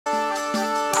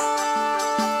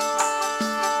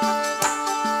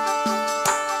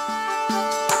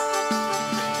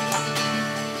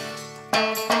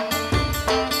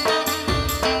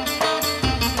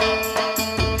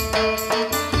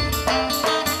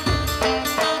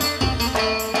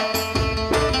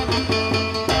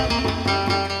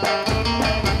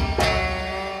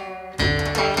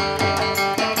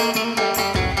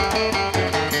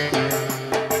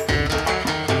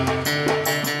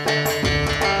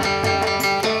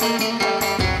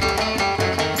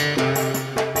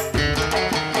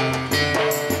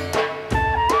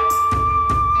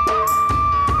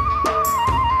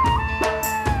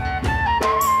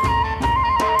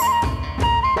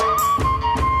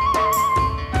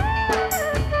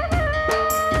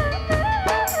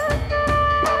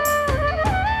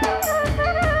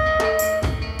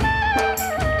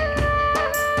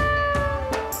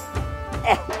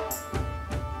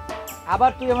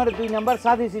আবার তুই আমার 2 নাম্বার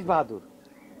চা দিছিস বাহাদুর।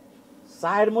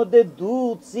 চায়ের মধ্যে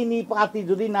দুধ চিনি পাতি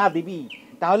যদি না দিবি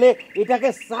তাহলে এটাকে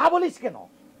চা বলিস কেন?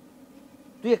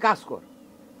 তুই এক কাজ কর,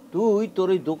 তুই তোর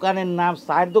ওই দোকানের নাম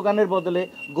চায়ের দোকানের বদলে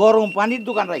গরম পানির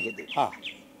দোকান রেখে দে। হ্যাঁ,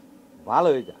 ভালো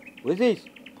হয়ে যা, বুঝছিস?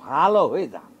 ভালো হয়ে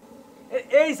যা।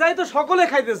 এই চাই তো সকলে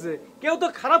খাইতেছে, কেউ তো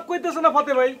খারাপ কইতেছে না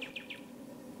ফতে ভাই।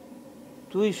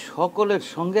 তুই সকলের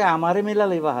সঙ্গে আমারে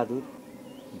মেলালে বাহাদুর।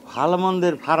 ভালো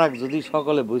মন্দের ফারাক যদি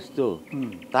সকলে বুঝতো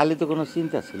তাহলে তো কোনো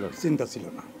চিন্তা ছিল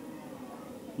না।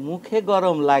 মুখে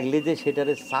গরম লাগলে যে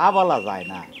সেটারে চা বলা যায়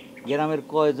না, গ্রামের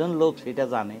কয়জন লোক সেটা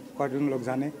জানে? কয়জন লোক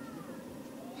জানে?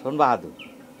 শোন বাহাদুর,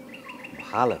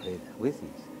 ভালো হয়ে যা,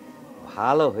 বুঝছিস?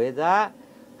 ভালো হয়ে যা,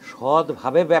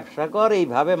 সৎভাবে ব্যবসা কর,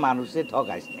 এইভাবে মানুষের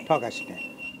ঠকাস না।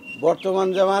 বর্তমান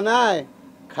জামানায়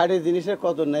খাঁটি জিনিসের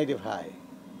কদর নাই রে ভাই।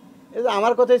 এই যে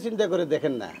আমার কথাই চিন্তা করে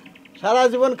দেখেন না, সারা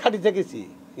জীবন খাঁটি থেকেছি,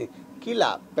 কি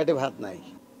লাভ? পেটে ভাত নাই।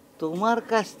 তোমার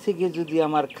কাছ থেকে যদি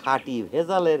আমার খাঁটি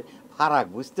ভেজালের ফারাক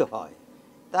বুঝতে হয়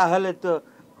তাহলে তো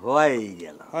হয়েই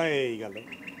গেল।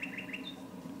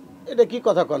 এটা কি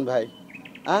কথা কন ভাই?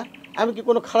 হ্যাঁ, আমি কি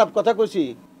কোনো খারাপ কথা কইছি?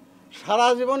 সারা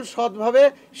জীবন সৎভাবে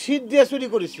শীত দিয়ে চুরি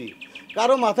করেছি,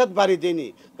 কারো মাথাত বাড়ি দিইনি,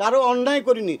 কারো অন্যায়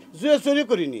করিনি, জুয়ে চুরি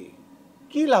করিনি।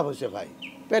 কি লাভ হয়েছে ভাই?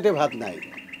 পেটে ভাত নাই।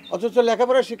 অথচ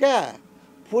লেখাপড়া শিখা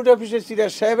ফুড অফিসের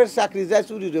সিরিয়ার সাহেবের চাকরি যায়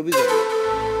চুরির অভিযোগে।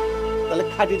 তাহলে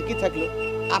খাঁটির কি থাকলো?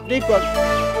 আপনিই কর।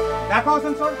 দেখো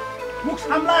স্যার, মুখ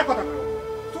সামলায় কথা বলো।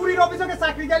 চুরির অভিযোগে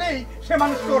চাকরি গেলেই সে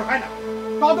মানুষ চোর হয় না।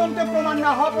 তদন্তে প্রমাণ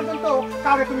না হওয়া পর্যন্ত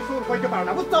কারে তুমি চোর হইতে পারো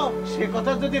না, বুঝছো? সে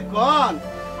কথা যদি কন,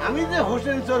 আমি যে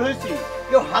হোসেন চোর হয়েছি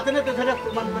কেউ হাতে নাতে ধরে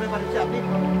প্রমাণ করে পারছি, আপনি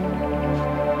কর।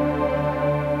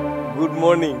 Good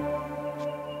morning.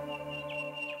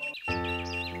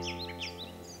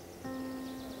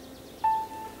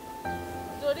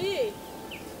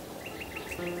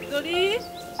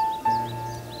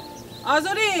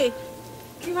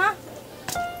 কি মা?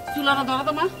 চুলানো ধরো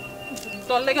তো মা,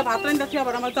 তোর লেগে ভাত রান্না খেয়ে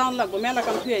আবার আমার টাউন লাগবো, মেলা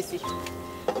কাম খুঁয়েছি।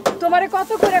 তোমারে কত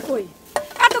করে কই,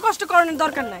 এত কষ্ট করানোর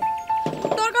দরকার নাই।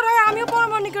 দরকার হয় আমিও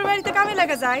পরমাণিকের বাড়িতে কামে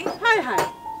লেগে যাই। হায় হায়,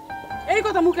 এই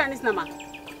কথা মুখে আনিস না মা।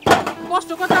 কষ্ট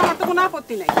করতে আমার তো কোনো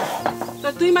আপত্তি নাই, তো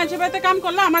তুই মানুষের বাড়িতে কাম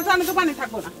করলে আমার জানে তো পানি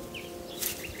থাকবো না।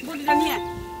 বলিটা নিয়ে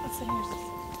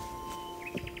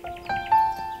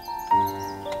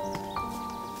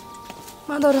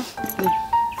মা ধরো।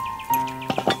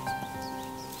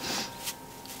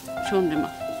 শোন রে মা,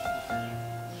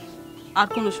 আর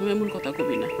কোনো সময় এমন কথা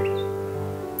কবি না।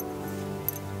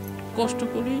 কষ্ট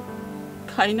করি,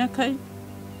 খাই না খাই,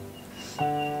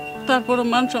 তারপরও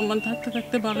মান সম্মান থাকতে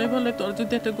থাকতে ভালোই ভালো তোর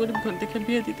যদি একটা গরিব ঘর দেখে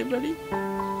বিয়ে দিতে পারি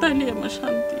তাইলে আমার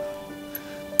শান্তি।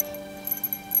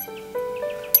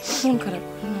 মন খারাপ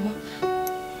করো না মা।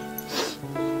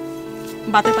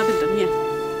 বাতে পাতিলটা নিয়ে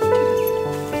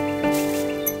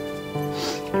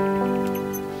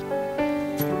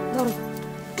ধরো,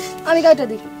 আমি গাড়িটা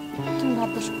দিই, তুমি ভাত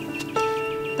বসো।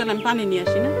 তাহলে আমি পানি নিয়ে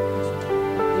আসি না?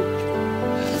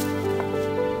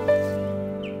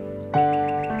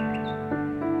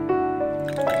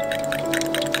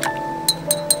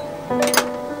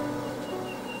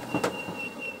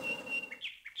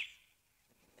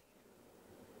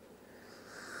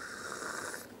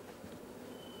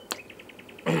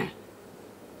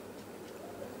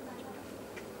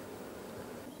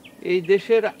 এই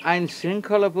দেশের আইন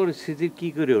শৃঙ্খলা পরিস্থিতির কি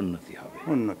করে উন্নতি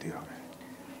হবে?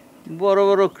 বড়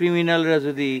বড় ক্রিমিনালরা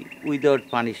যদি উইদাউট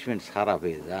পানিশমেন্ট ছাড়া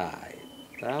হয়ে যায়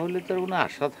তাহলে তার কোনো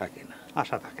আশা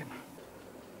থাকে না।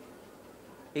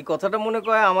 এই কথাটা মনে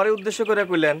কয় আমারই উদ্দেশ্য করে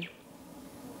কইলেন?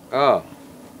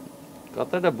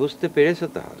 কথাটা বুঝতে পেরেছো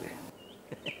তাহলে?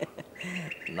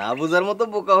 না বুঝার মতো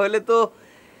বোকা হইলে তো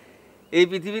এই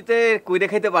পৃথিবীতে কইরে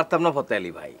খাইতে পারতাম না ফতে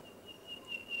আলী ভাই।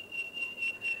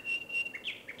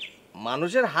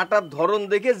 মানুষের হাঁটার ধরন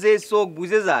দেখে যে চোখ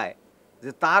বুঝে যায়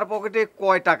যে তার পকেটে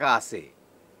কয় টাকা আছে,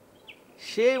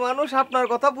 সেই মানুষ আপনার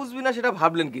কথা বুঝবি না সেটা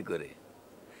ভাবলেন কি করে?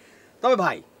 তবে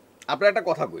ভাই আপনার একটা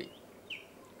কথা কই,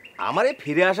 আমার এই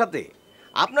ফিরে আসাতে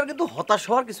আপনার কিন্তু হতাশ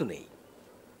হওয়ার কিছু নেই।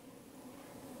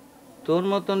 তোর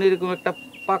মতন এরকম একটা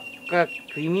পাক্কা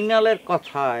ক্রিমিনালের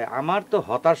কথায় আমার তো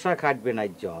হতাশা কাটবে না।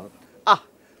 ইজ্জত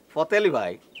ফতে আলী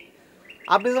ভাই,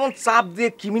 আপনি যেমন চাপ দিয়ে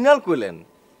ক্রিমিনাল কইলেন,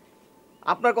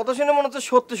 আপনার কথা শুনে মনে হচ্ছে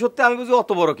সত্যি সত্যি আমি বুঝি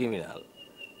অত বড় ক্রিমিনাল।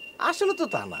 আসলে তো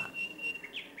তা না,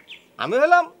 আমি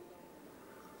হলাম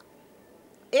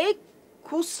এই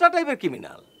খুচরা টাইপের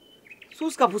ক্রিমিনাল,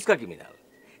 ফুচকা ক্রিমিনাল।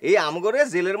 এই আমগরে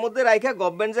জেলের মধ্যে রাইখা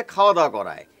গভর্নমেন্ট যে খাওয়া দাওয়া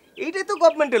করায়, এইটাই তো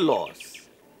গভর্নমেন্টের লস।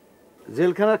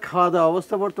 জেলখানার খাওয়া দাওয়া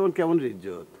অবস্থা বর্তমান কেমন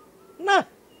ইজ্জত? না,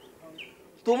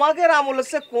 তোমাদের আমল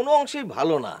হচ্ছে কোনো অংশেই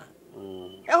ভালো না।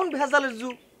 এখন ভেজালের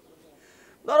যুগ,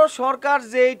 ধরো সরকার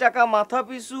যেই টাকা মাথা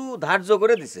পিছু ধার্য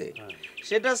করে দিছে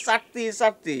সেটা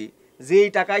চাটতি যেই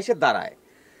টাকা এসে দাঁড়ায়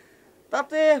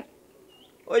তাতে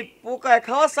ওই পোকায়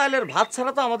খাওয়া চাইলের ভাত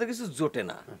ছাড়া তো আমাদের কিছু জোটে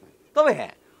না। তবে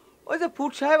হ্যাঁ, ওই যে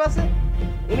ফুড সাহেব আছে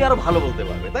উনি আরো ভালো বলতে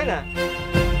পারবে, তাই না?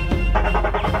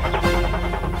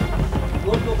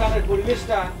 তোর দোকানের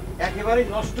পরিবেশটা একেবারেই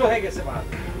নষ্ট হয়ে গেছে মা,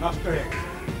 নষ্ট হয়ে গেছে।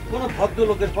 কোনো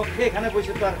ভদ্রলোকের পক্ষে এখানে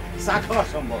বসে তো আর চা খাওয়া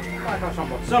সম্ভব না। চা খাওয়া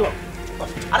সম্ভব। চলো।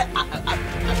 আরে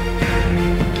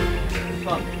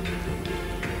শোন,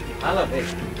 ভালো বেশ,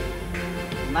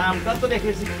 নামটা তো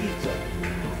রেখেছি কি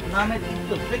নামে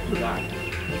তো একটু রাখ।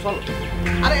 চলো।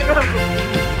 আরে এটা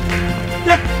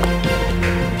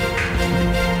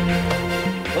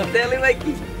হোটেলে ভাই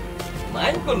কি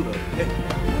মাইন্ড করলো?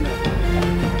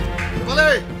 বলে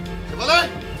বলে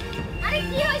আরে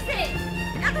কি হইছে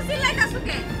এত চিল্লাইতাছো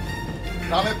কে?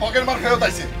 গ্রামে পকেট মার ফেরত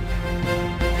আইছে।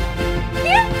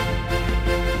 কি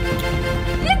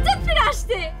ইজ্জত ফিরে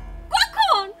আসছে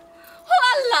কখন? ও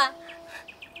আল্লাহ।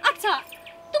 আচ্ছা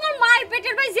তোমার মায়ের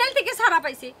পেটের ভাই জেল থেকে ছাড়া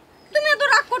পাইছে, তুমি এত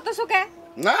রাগ করতেছো কে?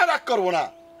 না রাগ করবো না,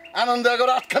 আনন্দে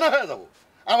একেবারে আটখানা হয়ে যাবো।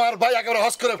 আমার ভাই একেবারে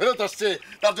হস করে ফেরত আসছে,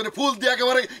 তার জন্য ফুল দিয়ে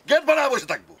একেবারে গেট বানায় বসে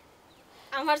থাকবো।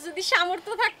 আমার যদি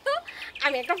সামর্থ্য থাকতো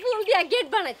আমি একটা ফুল দিয়া গেট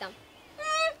বানাইতাম।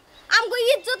 আমগো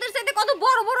ইজ্জতের চাইতে কত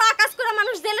বড় বড় আকাশ করে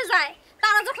মানুষ জেলে যায়,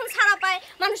 তারা যখন ছাড়া পায়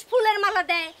মানুষ ফুলের মালা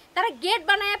দেয়, তারা গেট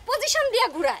বানায় পজিশন দিয়া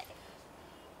ঘুরায়।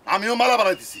 আমিও মালা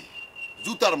বানাইতেছি,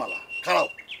 জুতার মালা। খারাপ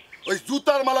ওই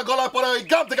জুতার মালা গলায় পরে ওই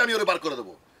গ্রাম থেকে আমি ওরে বার করে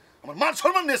দেবো। আমার মান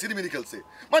সম্মান নিয়ে সিনেমিনি খেলছে,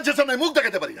 মানুষের সামনে মুখ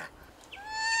দেখাতে পারি না।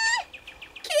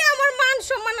 কি আমার মান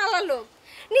সম্মান আলালো?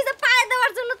 নিজে পায়ে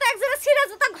দেওয়ার জন্য তো একজোড়া ছিঁড়া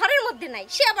জুতা ঘরের মধ্যে নাই,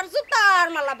 সে আবার জুতার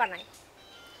মালা বানায়।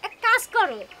 এক কাজ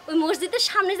করো, ওই মসজিদের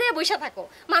সামনে যেয়ে বসে থাকো,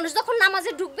 মানুষ যখন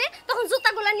নামাজে ঢুকবে তখন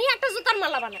জুতাগুলা নিয়ে একটা জুতার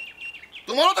মালা বানায়।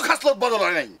 তোমারও তো খাসলত বদল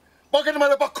হয় নাই, পকেট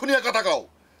মারে পক্ষ নিয়ে কথা কও।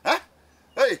 হ্যাঁ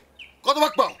এই কত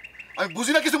ভাগ পাও? আমি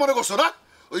বুঝি না কিছু মনে করছো না?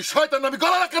 ওই শয়তান আমি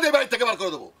গলা রাখা দিয়ে বাড়ি থেকে বার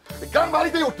করে দেবো, গান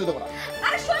বাড়িতেই উঠতে দেবো না।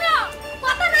 আরে শোনো,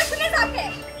 কথা না শুনে যাবে।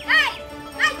 এই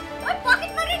এই ওই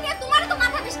পকেট মারি নিয়ে তোমার তো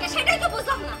মাথা বিস্কে, সেটাই তো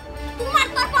বুঝলাম না। তোমার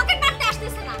তো পকেট মারতে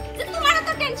আসতেছে না, যে তোমার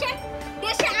তো টেনশন।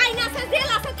 দেশে আইন আছে, জেল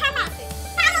আছে, থানা আছে,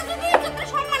 তারা যদি ইজ্জতের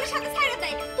সম্মানের সাথে ছাইড়া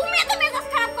দেয়, তুমি এত মেজাজ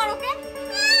খারাপ করো কে?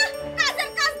 কাজের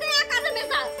কাজ দেয়া কাজে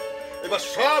মেজাজ। এবার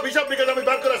সব হিসাব নিকাশ আমি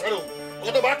বার করে ছাড়ো,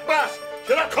 কত ভাগ পাস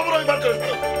সেটা খবর আমি বার করে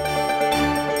ছাড়ো।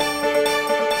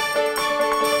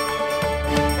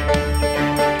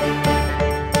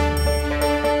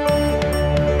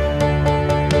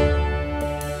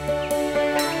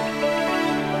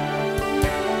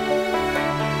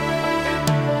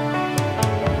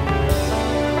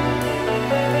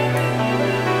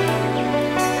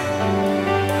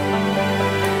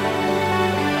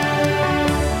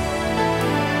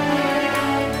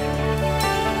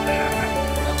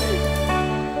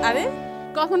 আরে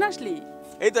কখন আসলি?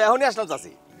 এই তো এখনই আসলাম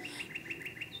চাচি।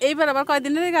 এইবার আবার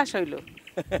কয়দিনের আগে আসা হইলো?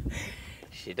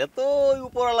 সেটা তো ওই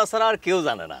উপরওয়ালা ছাড়া আর কেউ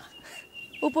জানে না।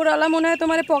 উপরওয়ালা মনে হয়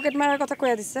তোমারে পকেট মারার কথা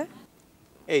কইয়া দিছে।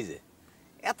 এই যে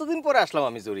এতদিন পরে আসলাম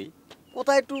আমি জরি,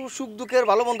 কোথায় একটু সুখ দুঃখের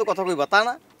ভালো মন্দ কথা কইবা, তা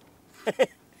না?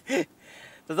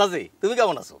 তো চাচি তুমি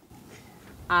কেমন আছো?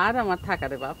 আর আমার থাকা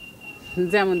রে বাপ,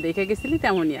 যেমন দেখে গেছিলি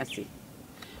তেমনই আছি।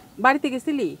 বাড়িতে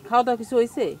গেছিলি, খাওয়া দাওয়া কিছু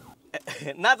হয়েছে?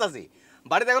 না চাচি,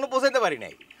 বাড়িতে এখনো পৌঁছাইতে পারি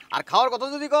নাই। আর খাওয়ার কথা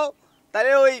যদি কও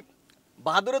তাহলে ওই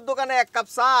বাহাদুরের দোকানে এক কাপ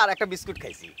চা আর একটা বিস্কুট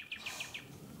খাইছি।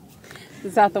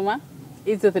 যা তোমা,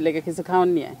 ইজ্জতের লেগে কিছু খাওয়ান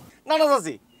নিয়ে আয়। না না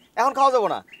চাচি, এখন খাওয়া যাবো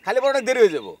না, খালি পরে অনেক দেরি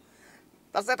হয়ে যাবো।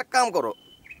 তার সাথে একটা কাম করো,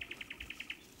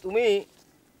 তুমি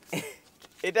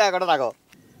এটা একটা রাখো।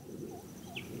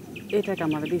 এই টাকা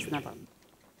আমার দিস না বাপ।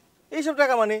 এইসব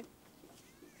টাকা মানে?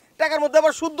 টাকার মধ্যে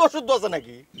আবার শুদ্ধ অশুদ্ধ আছে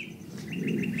নাকি?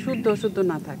 শুদ্ধ অশুদ্ধ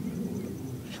না থাক,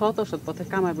 সৎ অসৎ পথে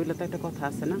কামাই বলে তো একটা কথা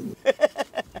আছে না?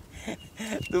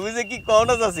 তুমি যে কি কও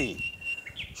না চাচি,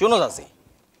 শোনো চাচি,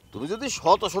 তুমি যদি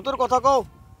সৎ অসতের কথা কও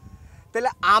তাহলে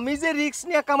আমি যে রিস্ক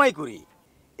নিয়ে কামাই করি,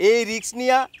 এই রিস্ক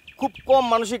নিয়ে খুব কম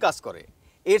মানুষই কাজ করে।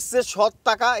 এর চেয়ে সৎ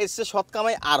টাকা, এর চেয়ে সৎ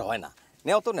কামাই আর হয় না।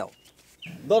 নেও তো নেও,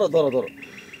 ধরো ধরো ধরো।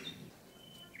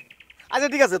 আচ্ছা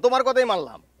ঠিক আছে, তোমার কথাই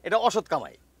মানলাম এটা অসৎ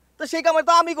কামাই, তো সেই কামাই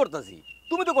তো আমি করতেছি,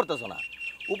 তুমি তো করতেছো না।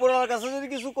 উপরওয়ালার কাছে যদি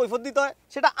কিছু কৈফিয়ত দিতে হয়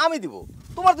সেটা আমি দিব,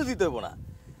 তোমার তো দিতে হইব না।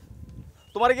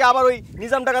 তোমার কি আবার ওই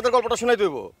নিজাম ডাকাতের গল্পটা শোনাইতে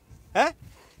হইব? হ্যাঁ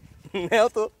নেও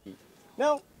তো,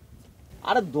 নেও।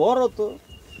 আরে ধরো তো।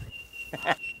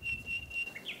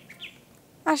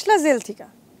 আসলা জেল থেকে,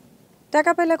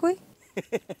 টাকা পাইলা কই?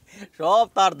 সব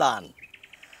তার দান।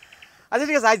 আচ্ছা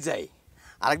ঠিক আছে, আজ যাই,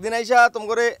 আরেকদিন আইসা তোম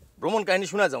করে ভ্রমণ কাহিনী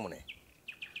শোনা যাও মনে।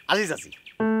 আসিস আসি।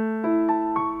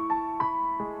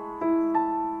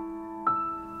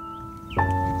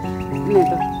 নে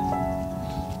তো,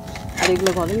 আর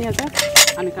এগুলো ঘরে নিয়ে যা,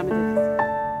 আমি কামে যাইতেছি।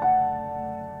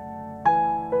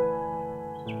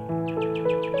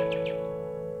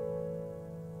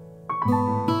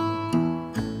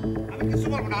 আমি কিছু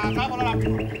বলবো না, যা বলার আপনি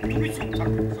বলুন। তুমি চুপ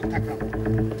থাকো, চুপ থাকো।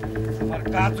 আমার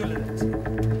গা চলে যাচ্ছে।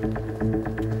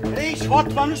 এই সৎ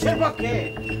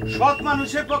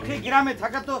মানুষের পক্ষে গ্রামে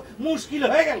থাকা তো মুশকিল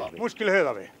হয়ে গেল। মুশকিল হয়ে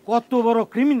যাবে। কত বড়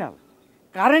ক্রিমিনাল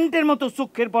কারেন্টের মতো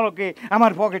চোখের পলকে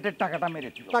আমার পকেটের টাকাটা মেরে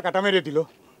দিল। টাকাটা মেরে দিল।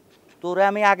 তোরে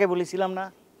আমি আগে বলেছিলাম না,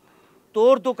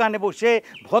 তোর দোকানে বসে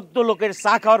ভদ্রলোকের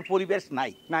চা খাওয়ার পরিবেশ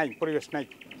নাই। নাই, পরিবেশ নাই।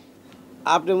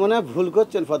 আপনি মনে হয় ভুল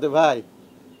করছেন ফতে ভাই।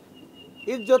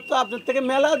 ইজ্জত তো আপনার থেকে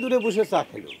মেলা দূরে বসে চা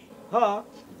খেলো। হ্যাঁ,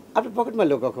 আপনি পকেট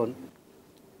মারলো কখন?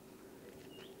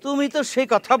 তুমি তো সেই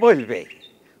কথা বলবে,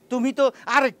 তুমি তো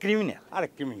আরেক ক্রিমিনাল।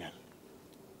 আরেক ক্রিমিনাল?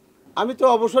 আমি তো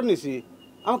অবসর নিছি,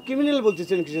 আমার ক্রিমিনাল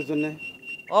বলতেছেন কিসের জন্য?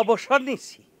 অবসর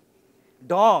নিছি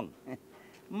ডং,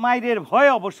 মাইরের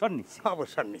ভয়ে অবসর নিছি।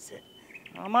 অবসর নিছে।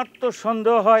 আমার তো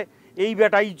সন্দেহ হয় এই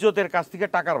বেটা ইজ্জতের কাছ থেকে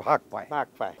টাকার ভাগ পায়। ভাগ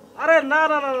পায়? আরে না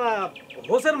না না না,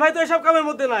 হোসেন ভাই তো এসব কামের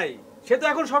মধ্যে নাই। সে তো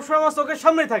এখন সবসময় আমার চোখের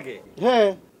সামনেই থাকে। হ্যাঁ,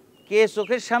 কে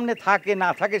চোখের সামনে থাকে না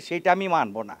থাকে সেটা আমি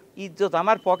মানবো না। ইজ্জত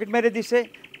আমার পকেট মেরে দিছে,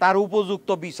 তার উপযুক্ত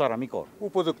বিচার আমি কর।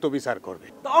 উপযুক্ত বিচার করবে।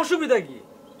 তা অসুবিধা কি?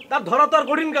 তার ধরা তো আর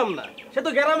কঠিন কাম না, সে তো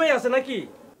গ্রামেই আছে নাকি?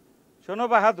 শোনো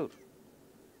বাহাদুর,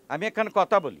 আমি একখান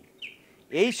কথা বলি,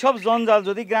 এই সব জঞ্জাল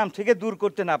যদি গ্রাম থেকে দূর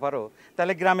করতে না পারো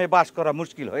তাহলে গ্রামে বাস করা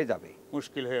মুশকিল হয়ে যাবে।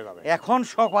 মুশকিল হয়ে যাবে। এখন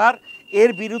সবার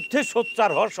এর বিরুদ্ধে সোচ্চার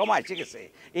হওয়ার সময় এসে গেছে,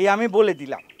 এই আমি বলে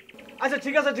দিলাম। আচ্ছা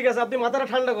ঠিক আছে ঠিক আছে, আপনি মাথাটা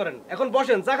ঠান্ডা করেন। এখন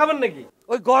বসেন, চা খাবেন নাকি?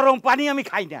 ওই গরম পানি আমি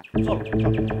খাই না। চলো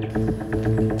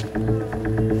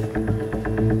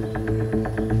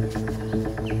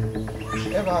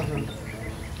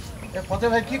ফতে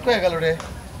ভাই কি কয়ে গেল রে?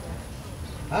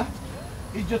 হ্যাঁ,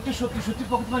 ইজ্জত তো সত্যি সত্যি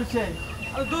পকেট মারছে।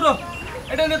 আরে দূর হ,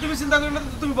 এটা নিয়ে তুমি চিন্তা করো না,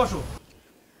 তুমি বসো।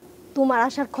 তোমার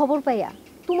আসার খবর পাইয়া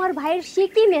তোমার ভাইয়ের সে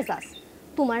কি মেজাজ,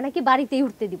 তোমার নাকি বাড়িতেই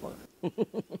উঠতে দিব না।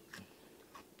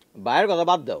 ভাইয়ের কথা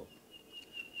বাদ দাও।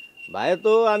 ভাইয়ের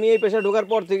তো আমি এই পেশা ঢোকার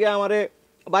পর থেকে আমারে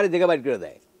বাড়ি থেকে বাইর করে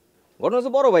দেয়। ঘটনা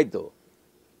হচ্ছে বড় ভাই তো,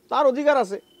 তার অধিকার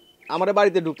আছে আমারে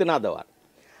বাড়িতে ঢুকতে না দেওয়ার,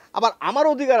 আবার আমার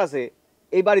অধিকার আছে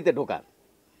এই বাড়িতে ঢোকার।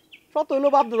 সত হইলো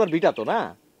বাপ দাদার ভিটা তো না।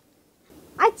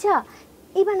 আচ্ছা,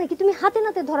 এবার নাকি তুমি হাতে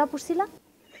নাতে ধরা পড়ছিলা,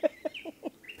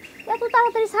 এত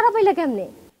তাড়াতাড়ি সারা পাইলা কেমনে?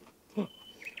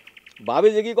 ভাবি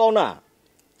যে কি কও না,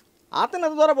 হাতে না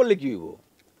তো ধরা পড়লে কি হইব?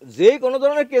 যে কোনো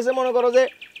ধরনের কেসে মনে করো যে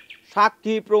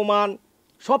সাক্ষী প্রমাণ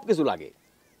সব কিছু লাগে।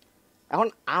 এখন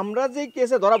আমরা যে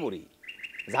কেসে ধরা পড়ি,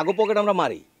 জাগো পকেট আমরা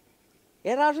মারি,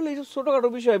 এরা আসলে এইসব ছোটোখাটো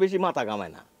বিষয়ে বেশি মাথা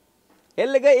কামায় না, এর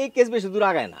লেগে এই কেস বেশি দূর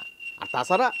আগায় না। আর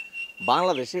তাছাড়া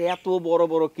বাংলাদেশে এত বড়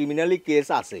বড় ক্রিমিনালি কেস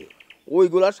আছে,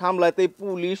 ওইগুলা সামলাইতে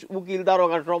পুলিশ উকিল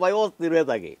দারোগা সবাই অস্থির হয়ে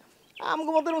থাকে।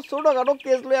 আমাকে মতো ছোটোখাটো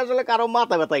কেস লয়ে আসলে কারো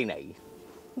মাথা ব্যথাই নাই।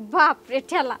 বাপ রে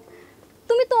ঠেলা,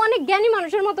 তুমি তো অনেক জ্ঞানী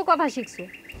মানুষের মতো কথা শিখছো।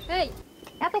 এই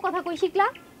এত কথা কই শিখলা?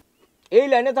 এই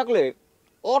লাইনে থাকলে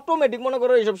অটোমেটিক মনে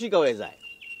করো এইসব শিখা হয়ে যায়।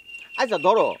 আচ্ছা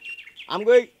ধরো আমি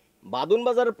ওই বাদুন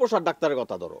বাজারের প্রসাদ ডাক্তারের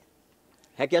কথা ধরো।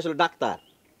 হ্যাঁ কি আসলে ডাক্তার?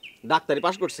 ডাক্তারি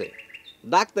পাস করছে?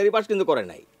 ডাক্তারি পাস কিন্তু করে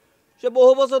নাই। সে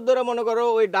বহু বছর ধরে মনে করো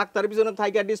ওই ডাক্তারের পিছনে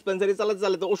থাইকা ডিসপেন্সারি চালাতে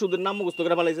চালাতে ওষুধের নাম মুখস্থ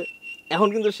করে ফেলাইছে। এখন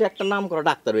কিন্তু সে একটা নাম করা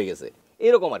ডাক্তার হয়ে গেছে,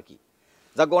 এরকম আর কি।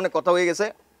 যাক অনেক কথা হয়ে গেছে,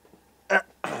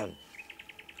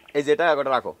 এই যে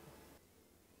টাকাটা রাখো।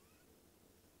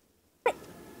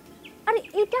 আরে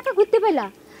এই টাকা ঘুরতে পাইলা?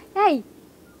 এই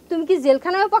তুমি কি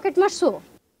জেলখানায় পকেট মারছো?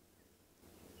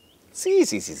 সি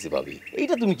সি সি সি ভাবি,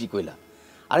 এইটা তুমি কি কইলা?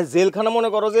 আরে জেলখানা মনে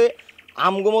করো যে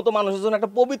আমগো মতো মানুষের জন্য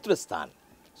একটা পবিত্র স্থান,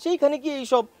 সেইখানে কি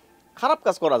এইসব খারাপ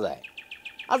কাজ করা যায়?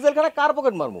 আর জেলখানা কার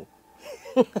পকেট মারমু?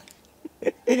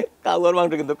 কাউয়ার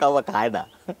মাংস কিন্তু কাউয়া খায় না।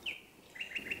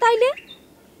 তাইলে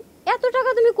এত টাকা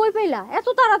তুমি কই পাইলা এত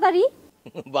তাড়াতাড়ি?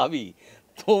 ভাবি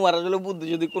তোমার আসলে বুদ্ধি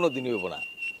যদি কোনোদিনই হইব না।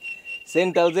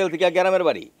 সেন্ট্রাল জেল থেকে গ্রামের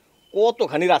বাড়ি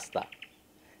কতখানি রাস্তা,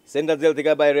 সেন্ট্রাল জেল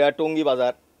থেকে বাইরে টঙ্গী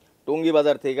বাজার, টঙ্গী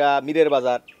বাজার থেকে মিরের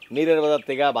বাজার, মিরের বাজার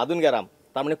থেকে বাদুন গ্রাম,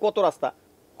 তার মানে কত রাস্তা,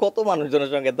 কত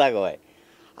মানুষজনের সঙ্গে দেখা হয়।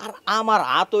 আর আমার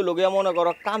হাত ওই লোকে মনে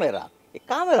করো কামেরা, এই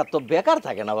কামেরা তো বেকার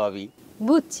থাকে না ভাবি।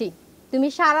 বুঝছি, তুমি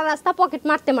সারা রাস্তা পকেট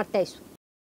মারতে মারতে আইছো।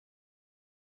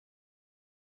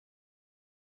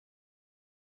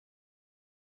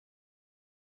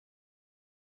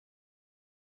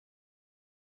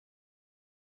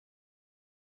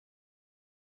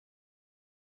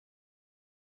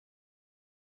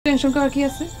 টেনশন করার কি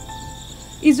আছে?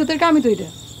 ইজ্জতের কামই তো এটা।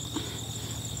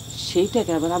 সেই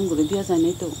টাকা আবার আম করে দেওয়া যায়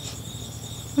নাই তো?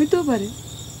 হইতেও পারে।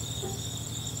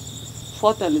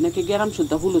 ফতালে নাকি গ্রাম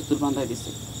শুদ্ধা হুলস্থুল বাঁধাই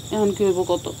দিছে, এখন কি হইব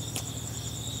কত?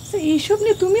 এইসব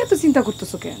নিয়ে তুমি এত চিন্তা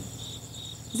করতেছো কেন?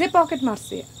 যে পকেট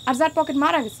মারছে আর যার পকেট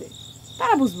মারা গেছে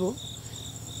তারা বুঝবো।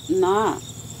 না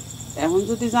এখন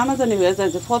যদি জানাজানি হয়ে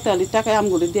যায় যে ফতে আলীর টাকায়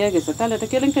আমগুলি দিয়ে গেছে তাহলে এটা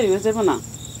কেলেঙ্কারি হয়ে যাবে না?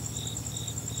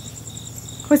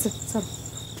 হয়েছে চল।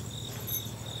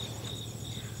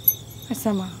 আচ্ছা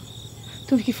মা,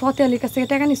 তুমি কি ফতে আলীর কাছ থেকে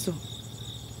টাকা নিছো?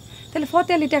 তাহলে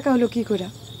ফতে আলী টাকা হলো কি করে?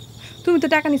 তুমি তো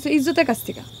টাকা নিছো ইজ্জতের কাছ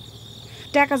থেকে।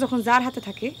 টাকা যখন যার হাতে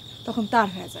থাকে তখন তার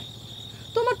হয়ে যায়,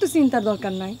 তোমার তো চিন্তার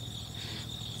দরকার নাই।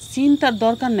 চিন্তার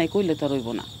দরকার নাই কইলে তো রইব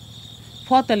না।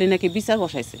 ফতে আলী নাকি বিচার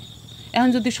বসাইছে, এখন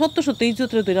যদি সত্য সত্য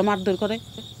ইজ্জতের দইরা মারধর করে?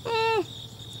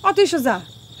 অতই সোজা,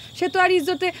 সে তো আর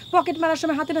ইজ্জতে পকেট মারার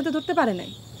সময় হাতে নাতে ধরতে পারে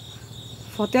নাই।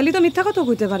 ফতে আলী তো মিথ্যা কথা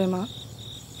কইতে পারে মা।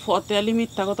 ফতে আলী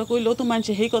মিথ্যা কথা কইলেও তো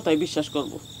মানুষে সেই কথাই বিশ্বাস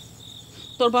করব।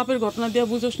 তোর বাপের ঘটনা দিয়া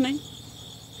বুঝোস নাই?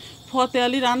 ফতে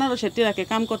আলীর আনারসের টিরাকে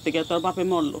কাম করতে গিয়ে তোর বাপে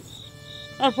মরলো,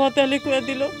 আর ফতে আলী কয়ে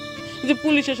দিল যে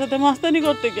পুলিশের সাথে মাস্তানি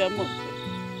করতে গিয়ে মরছে।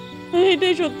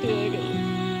 এইটাই সত্যি হয়ে গেল।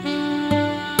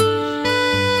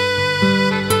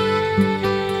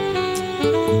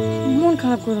 মন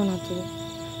খারাপ করো না তো,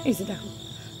 এই যে দেখো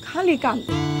খালি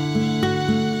কান্দে।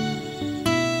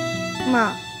 মা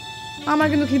আমার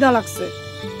কিন্তু খিদা লাগছে,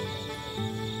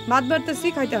 ভাত বাড়তেছি,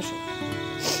 খাইতে আসো।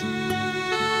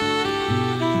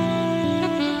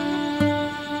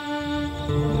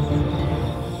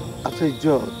 আচ্ছা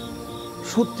ইজ্জত,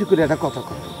 সত্যি করে একটা কথা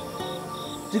কত,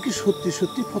 তুই কি সত্যি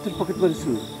সত্যি ফতের পকেট মারিস?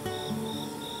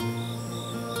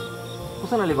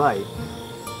 হোসেন আলী ভাই,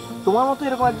 তোমার মতো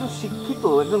এরকম একজন শিক্ষিত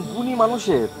একজন গুণী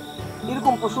মানুষের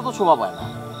এরকম প্রশ্ন তো শোভা পায় না।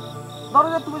 ধরো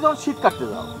যে তুমি যখন শীত কাটতে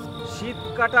যাও, শীত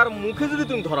কাটার মুখে যদি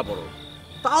তুমি ধরা পড়ো,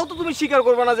 তাও তো তুমি স্বীকার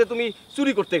করবে না যে তুমি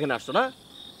চুরি করতে এখানে আসছো না?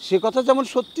 সে কথা যেমন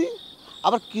সত্যি,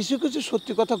 আবার কিছু কিছু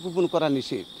সত্যি কথা গোপন করা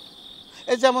নিষেধ।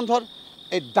 এই যেমন ধর,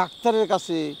 এই ডাক্তারের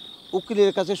কাছে,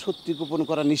 উকিলের কাছে সত্যি গোপন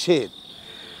করা নিষেধ।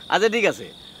 আচ্ছা ঠিক আছে,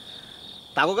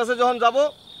 তাগো কাছে যখন যাব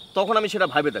তখন আমি সেটা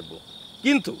ভাবে দেখবো।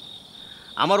 কিন্তু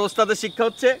আমার ওস্তাদের শিক্ষা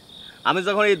হচ্ছে, আমি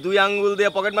যখন এই 2 আঙ্গুল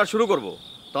দিয়ে পকেট মারা শুরু করব,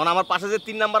 তখন আমার পাশে যে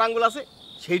 3 নাম্বার আঙ্গুল আছে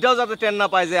সেইটাও যাতে টেন না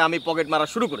পায় যে আমি পকেট মারা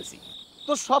শুরু করেছি।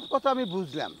 তো সব কথা আমি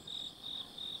বুঝলাম।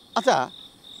 আচ্ছা,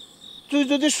 তুই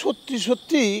যদি সত্যি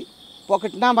সত্যি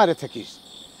পকেট না মারে থাকিস,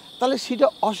 তাহলে সেটা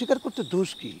অস্বীকার করতে দোষ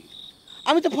কি?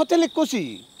 আমি তো ফতেলে কষি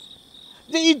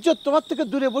যে ইজ্জত তোমার থেকে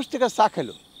দূরে বসে থেকে চা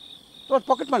খেলো, তোমার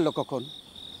পকেট মারলো কখন?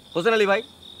 হোসেন আলী ভাই,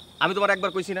 আমি তোমার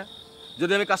একবার কইছি না,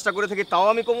 যদি আমি কাজটা করে থাকি তাও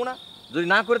আমি কমু না, যদি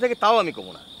না করে থাকি তাও আমি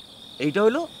কমু না। এইটা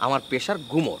হলো আমার পেশার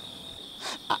গুমর।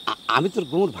 আমি তোর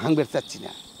গুমর ভাঙবার চাচ্ছি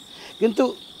না, কিন্তু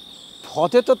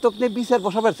ফতে তো তোকে বিচার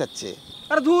বসাবার চাচ্ছে।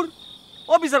 আরে ধুর,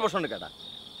 ও বিচার বসানো কেটা?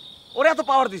 ওর এত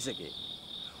পাওয়ার দিছে কে?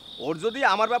 ওর যদি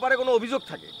আমার ব্যাপারে কোনো অভিযোগ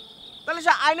থাকে তাহলে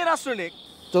সে আইনের আশ্রয় নেক।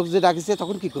 তোকে যে ডাকিছে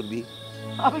তখন কি করবি?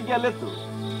 আমি গেলে তো,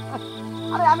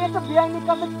 আরে আমি একটা বেআইনি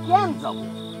কাজে কেন যাব?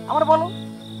 আমার বলো।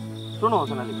 শোনো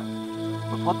হোসেন আলী ভাই,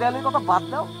 ফতে আলীর কথা বাদ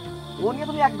দাও, ও নিয়ে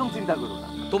তুমি একদম চিন্তা করো না।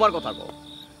 তোমার কথা কও,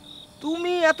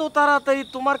 তুমি এত তাড়াতাড়ি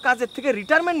তোমার কাজের থেকে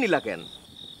রিটায়ারমেন্ট নিলা কেন?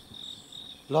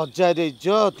 লজ্জায় রে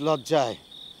ইজ্জত, লজ্জায়,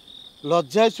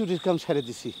 লজ্জায় চুরির কাম ছেড়ে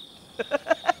দিছি।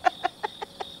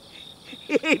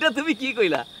 এইটা তুমি কি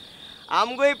কইলা?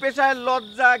 আমগো এই পেশায়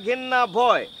লজ্জা, ঘেন্না,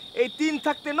 ভয় এই 3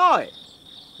 থাকতে নয়।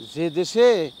 যে দেশে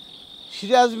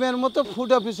সিরাজ মিয়ার মতো ফুড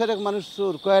অফিসারের মানুষ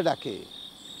চোর কয়ে ডাকে,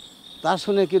 তা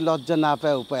শুনে কি লজ্জা না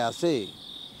পায় উপায় আছে?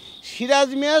 সিরাজ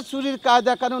মিয়া চুরির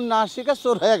কায়দা কানুন না শেখা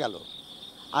চোর হয়ে গেল,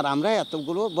 আর আমরা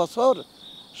এতগুলো বছর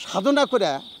সাধনা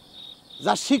করে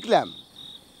যা শিখলাম,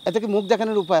 এতে কি মুখ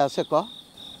দেখানোর উপায় আছে ক?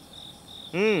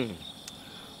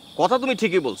 কথা তুমি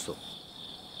ঠিকই বলছো।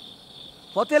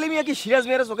 ফতে আলী মিয়া কি সিরাজ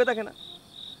মিয়ার চোখে থাকে না?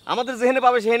 আমাদের যেহেনে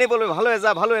পাবে সেহেনে বলবে ভালো হয়ে যা,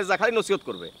 ভালো হয়ে যা, খালি নসিহত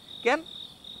করবে। কেন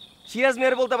সিরাজ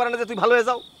মিয়ার বলতে পারে না যে তুই ভালো হয়ে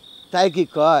যাও? তাই কি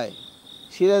কয়?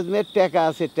 সিরাজ মিয়ার টাকা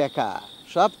আছে, টাকা,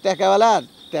 সব টাকাওয়ালার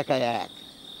টাকা এক,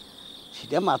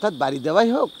 সেটা মাথার বাড়ি দেওয়াই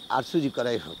হোক আর চুরি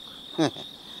করাই হোক,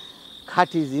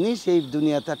 খাঁটি জিনিস এই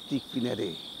দুনিয়া তার টিকবি না রে।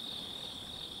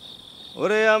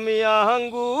 ওরে আমি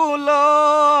আঙ্গুল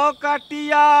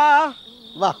কাটিয়া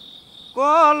বাহ,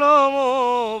 কলম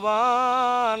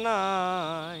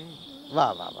বানাই,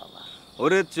 বাহ বাহ বাহ বাহ,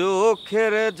 ওরে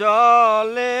চোখের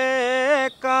জলে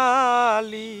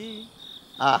কালি,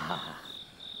 আহা,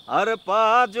 আর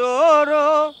পাজর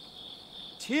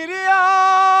ছিড়িয়া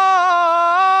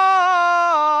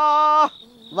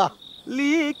বাহ,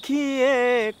 লিখিয়ে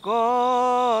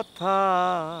কথা,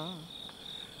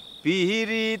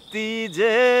 পিরিতি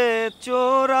যে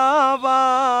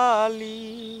চোরাবালি।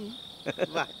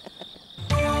 বাহ।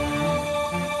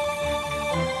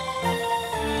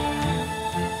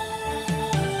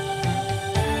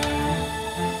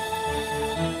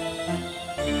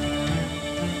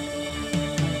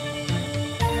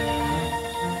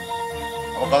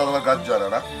 কথা তোমার কাজ জানা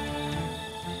না?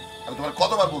 আমি তোমার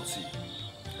কতবার বলছি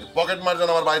পকেট মার যেন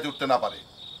আমার বাড়িতে উঠতে না পারে।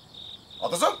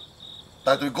 অথচ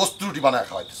তাই তুমি গোস্ত রুটি বানায়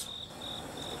খাওয়াইতেছো।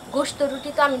 গোশত রুটি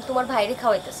তো আমি তোমার ভাইরে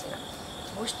খাওয়াইতেছি না,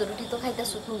 গোশত রুটি তো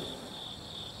খাইতেছো তুমি।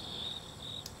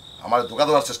 আমার ধোকা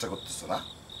দেওয়ার চেষ্টা করতেছো না?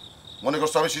 মনে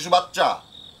করছো আমি শিশু বাচ্চা?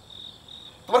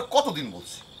 তোমার কতদিন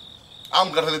বলছি আম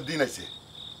কাঁঠালের দিন আইছে,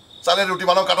 চালের রুটি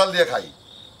বানাও কাঁঠাল দিয়ে খাই।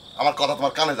 আমার কথা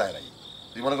তোমার কানে যায় নাই,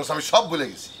 তুমি মনে করছো আমি সব ভুলে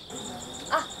গেছি।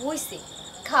 হইছে,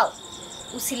 খাও,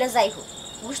 উসিলা যাই হোক,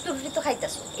 গোশত রুটি তো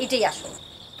খাইতেছো, এটাই আসল।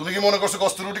 তুমি কি মনে করছো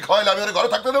গোস্ত রুটি খাওয়াইলে আমি ওর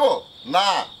ঘরে থাকতে দেবো? না,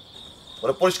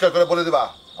 ওরা পরিষ্কার করে বলে দিবা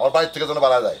আমার বাড়ির থেকে যেন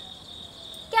বাড়া যায়।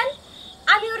 কেন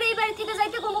আমি ওর এই বাড়ি থেকে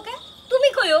যাইতে কমুকে? তুমি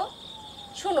কইও।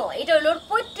 শোনো, এটা হলো ওর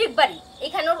পৈতৃক বাড়ি,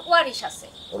 এখানে ওর ওয়ারিশ আছে।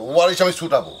 ওর ওয়ারিশ আমি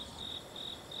ছুটাবো?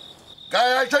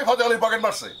 গায়ে আইসাই ফতে আলির পকেট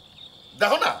মারছে,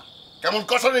 দেখো না কেমন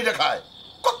কষানি এটা খায়,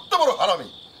 কত বড় হারামি,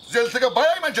 জেল থেকে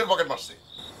বাইরে মানুষের পকেট মারছে।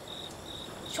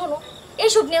 শোনো,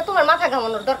 এইসব নিয়ে তোমার মাথা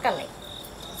ঘামানোর দরকার নাই।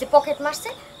 যে পকেট মারছে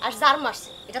আর যার মারছে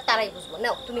এটা তারাই বুঝবো।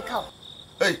 নাও তুমি খাও।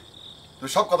 এই তুমি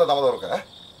সব কথা দাবা দরকার, হ্যাঁ?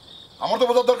 আমার তো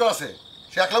বোঝার দরকার আছে,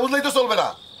 সে একলা বুঝলেই তো চলবে না।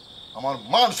 আমার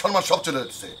মান সম্মান সব চলে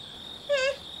যাচ্ছে।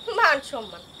 মান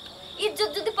সম্মান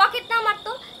ইজ্জত যদি পকেট না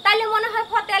মারতো তাহলে মনে হয়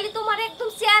ফতে আলী তোমার একদম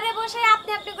চেয়ারে বসে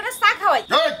আপনি আপনি করে চা খাওয়াই।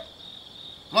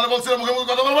 তোমার বলছিলাম মুখে মুখে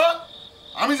কথা বলবা,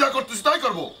 আমি যা করতেছি তাই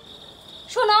করবো।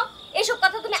 শোনো, এইসব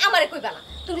কথা তুমি আমারে কইবা না,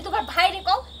 তুমি তোমার ভাইরে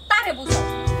কও, তারে বুঝাও।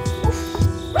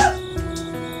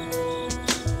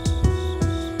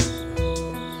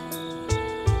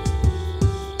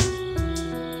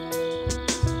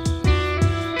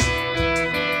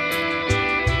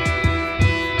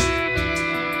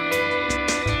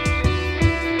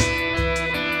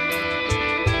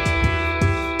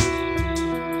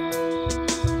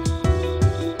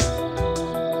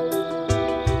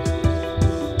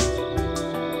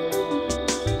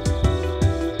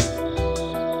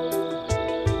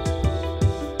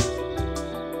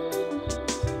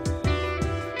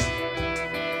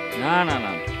 না না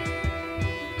না,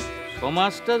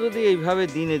 সমাজটা যদি এইভাবে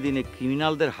দিনে দিনে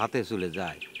ক্রিমিনালদের হাতে চলে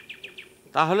যায়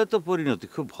তাহলে তো পরিণতি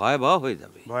খুব ভয়াবহ হয়ে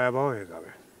যাবে। ভয়াবহ হয়ে যাবে।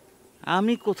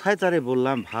 আমি কোথায় তারে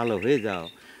বললাম ভালো হয়ে যাও,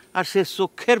 আর সে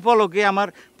চোখের পলকে আমার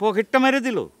পকেটটা মেরে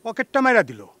দিল। পকেটটা মেরা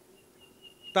দিল?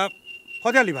 তা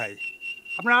ফতে আলী ভাই,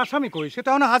 আপনার আসামি কই? সে তো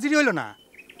এখনো হাজির হইল না।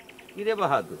 কিরে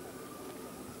বাহাদুর,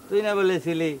 তুই না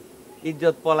বলেছিলি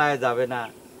ইজ্জত পলায় যাবে না,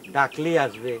 ডাকলেই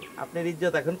আসবে। আপনার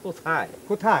ইজ্জত এখন কোথায়?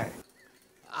 কোথায়?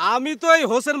 আমি তো এই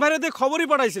হোসেন ভাইরে দিয়ে খবরই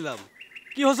পাঠাইছিলাম।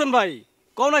 কি হোসেন ভাই,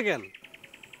 কও না কেন?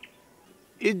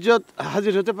 ইজ্জত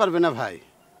হাজির হতে পারবে না ভাই।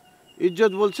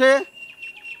 ইজ্জত বলছে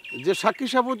যে সাক্ষী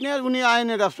সাবুত নিয়ে উনি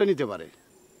আইনের আশ্রয় নিতে পারে।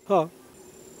 হ্যাঁ,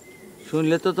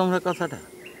 শুনলে তো তোমরা কথাটা।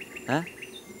 হ্যাঁ,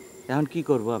 এখন কি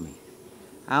করব আমি?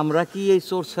 আমরা কি এই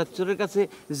চোর সাচ্চরের কাছে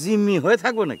জিম্মি হয়ে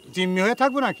থাকবো নাকি? জিম্মি হয়ে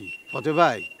থাকবো নাকি? ফতে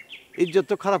ভাই, ইজ্জত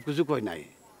তো খারাপ কিছু কই নাই।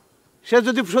 সে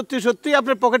যদি সত্যি সত্যি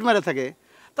আপনার পকেট মেরে থাকে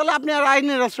তাহলে আপনি আর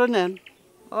আইনের আশ্রয় নেন।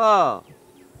 ও,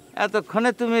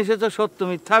 এতক্ষণে তুমি এসেছো সত্য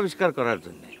মিথ্যা আবিষ্কার করার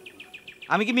জন্য।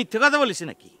 আমি কি মিথ্যে কথা বলেছি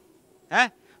নাকি? হ্যাঁ,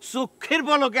 চোখের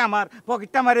পলকে আমার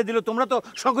পকেটটা মেরে দিল। তোমরা তো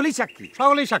সকলেই সাক্ষী।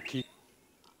 সকলেই সাক্ষী।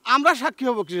 আমরা সাক্ষী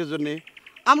হব কিসের জন্যে?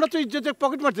 আমরা তো ইজ্জতের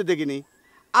পকেট মারতে দেখিনি।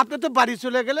 আপনি তো বাড়ি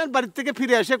চলে গেলেন, বাড়ির থেকে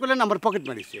ফিরে এসে করলেন আমার পকেট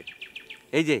মারিছে।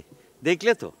 এই যে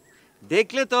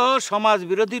দেখলে তো সমাজ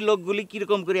বিরোধী লোকগুলি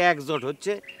কিরকম করে একজোট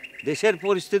হচ্ছে। দেশের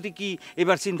পরিস্থিতি কি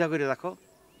এবার চিন্তা করে দেখো।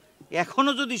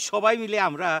 এখনো যদি সবাই মিলে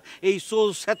আমরা এই চোর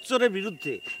স্বেচ্ছরের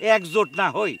বিরুদ্ধে একজোট না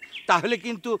হই তাহলে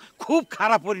কিন্তু খুব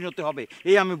খারাপ পরিণতি হবে,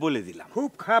 এই আমি বলে দিলাম। খুব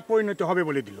খারাপ পরিণতি হবে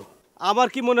বলে দিল। আমার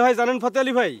কি মনে হয় জানেন ফতে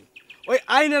আলী ভাই, ওই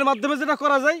আইনের মাধ্যমে যেটা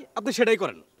করা যায় আপনি সেটাই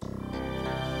করেন।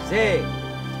 যে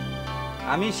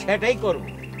আমি সেটাই করব।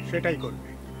 সেটাই করবে।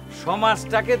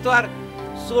 সমাজটাকে তো আর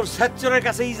চোর স্বেচ্ছরের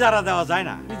কাছে ইজারা দেওয়া যায়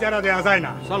না। ইজারা দেওয়া যায়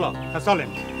না। চলো। হ্যাঁ, চলেন।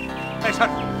 এই স্যার,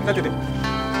 যেতে দেব।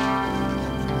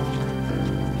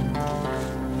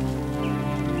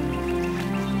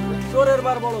 চোরের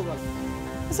বার বড় গাছ।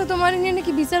 আচ্ছা, তোমার নিয়ে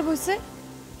নাকি বিচার বসছে,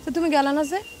 তো তুমি গেল না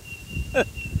যে?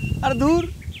 আর দূর,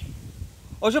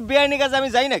 ওসব বেআইনি কাজে আমি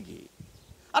যাই নাকি?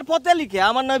 আর ফতে আলীকে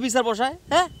আমার নয় বিচার বসায়?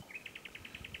 হ্যাঁ,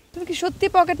 তুমি কি সত্যি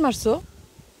পকেট মারছো?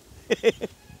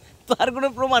 তার কোনো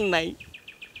প্রমাণ নাই।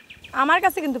 আমার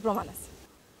কাছে কিন্তু প্রমাণ আছে।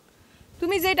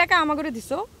 তুমি যে টাকা আমাকে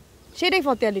দিছো সেটাই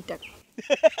ফতে আলীর টাকা।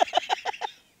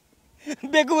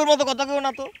 বেকুবের মতো কথা কেউ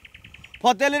না তো।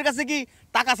 ফতে আলীর কাছে কি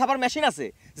টাকা ছাপার মেশিন আছে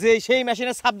যে সেই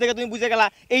মেশিনের ছাপ দেখে তুমি বুঝে গেলা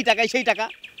এই টাকাই সেই টাকা?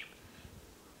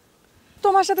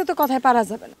 তোমার সাথে তো কথায় পারা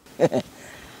যাবে না।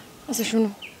 আচ্ছা শুনো,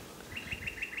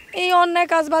 এই অন্যায়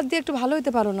কাজ বাদ দিয়ে একটু ভালো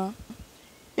হইতে পারো না?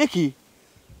 এ কি,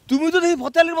 তুমি তো দেখি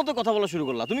ফতে আলীর মতো কথা বলা শুরু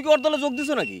করলা। তুমি কি ওর দলে যোগ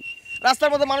দিছো নাকি?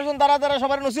 রাস্তার মধ্যে মানুষজন দাঁড়া দাঁড়া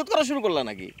সবার নসিহত করা শুরু করলা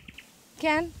নাকি?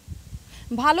 কেন,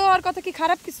 ভালো হওয়ার কথা কি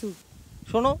খারাপ কিছু?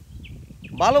 শোনো,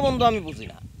 ভালো মন্দ আমি বুঝি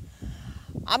না।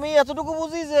 আমি এতটুকু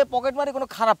বুঝি যে পকেটমারি কোনো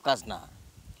খারাপ কাজ না।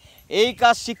 এই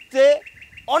কাজ শিখতে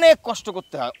অনেক কষ্ট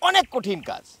করতে হয়, অনেক কঠিন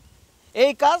কাজ।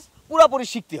 এই কাজ পুরোপুরি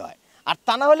শিখতে হয়, আর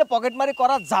তা না হলে পকেটমারি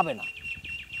করা যাবে না।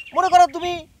 মনে করো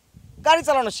তুমি গাড়ি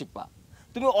চালানো শিখবা,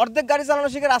 তুমি অর্ধেক গাড়ি চালানো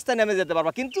শিখে রাস্তায় নেমে যেতে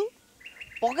পারবা, কিন্তু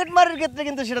পকেটমারির ক্ষেত্রে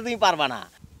কিন্তু সেটা তুমি পারবা না,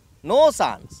 নো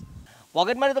চান্স।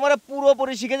 পকেটমারি তোমার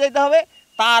পুরোপুরি শিখে যেতে হবে,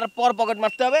 তারপর পকেট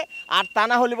মারতে হবে। আর তা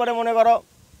না হলে পরে মনে করো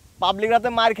পাবলিক রাতে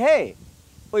মার খেয়ে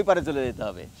ওই পারে চলে যেতে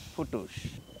হবে, ফুটুস।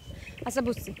 আচ্ছা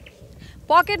বুঝছি,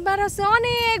 পকেট মার হচ্ছে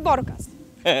অনেক বড় কাজ,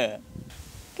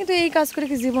 কিন্তু এই কাজ করে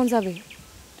কি জীবন যাবে?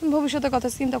 তুমি ভবিষ্যতের কথা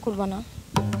চিন্তা করবা না?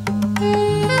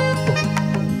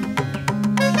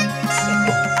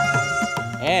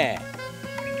 হ্যাঁ,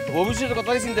 ভবিষ্যতের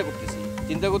কথাই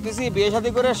চিন্তা করতেছি বিয়ে শাদী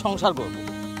করে সংসার করব।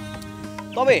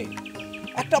 তবে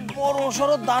একটা বড়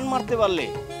সড়ো দান মারতে পারলে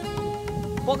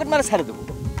পকেট মারে ছেড়ে দেবো,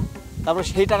 তারপরে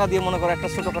সেই টাকা দিয়ে মনে করো একটা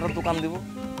ছোটোখাটো দোকান দেবো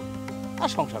আর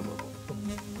সংসার করবো।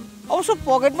 অবশ্য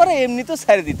পকেট মারে এমনি তো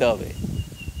ছেড়ে দিতে হবে।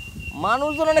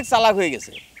 মানুষজন অনেক চালাক হয়ে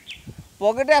গেছে,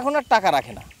 পকেটে এখন আর টাকা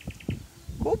রাখে না,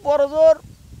 খুব বড় জোর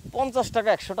 50 টাকা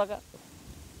 100 টাকা।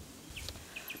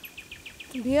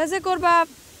 বিয়ে যে করবা,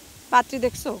 পাত্রী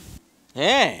দেখছো?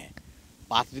 হ্যাঁ,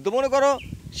 পাত্রী তো মনে করো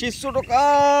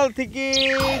ছোটকাল থেকে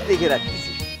দেখে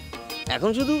রাখতেছি, এখন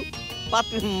শুধু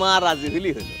পাত্রীর মা রাজি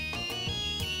হইলেই হলো।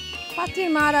 পাত্রীর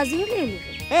মা রাজি হইলেই হলো?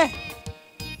 হ্যাঁ,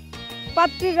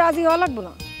 পাত্রীর রাজি হওয়া লাগবো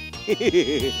না?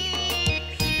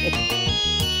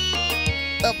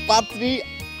 পাত্রী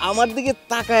আমার দিকে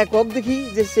তাকায় কক দেখি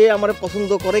যে সে আমার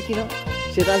পছন্দ করে কিনা,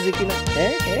 সে রাজি কিনা।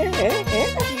 হ্যাঁ হ্যাঁ হ্যাঁ হ্যাঁ।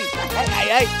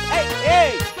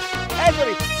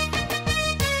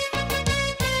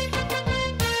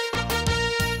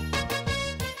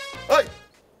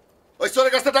 ওই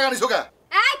চোরের কাছ থেকে টাকা নিছো কা?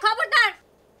 এই খবরদার,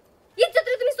 ইজ্জত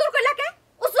তুমি চোর কইলা কে?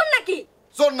 ও চোর নাকি?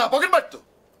 চোর না, পকেট মারতো।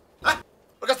 হ্যাঁ,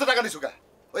 ওর কাছ থেকে টাকা নিছো কা?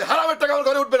 ওই হারামের টাকা আমার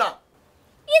ঘরে উঠবে না।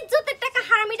 ইজ্জতের টাকা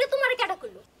হারাম, এটা তোমার কেডা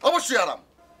কইলো? অবশ্যই হারাম।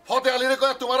 ফতে আলীরে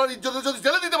কয় তোমার আর ইজ্জতে যদি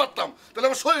জেলে দিতে পারতাম তাহলে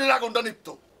আমার শরীরের আগুনটা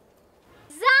নিভতো।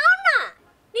 যাও না,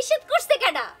 নিষেধ করছে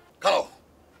কেডা? খাও,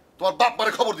 তোমার বাপ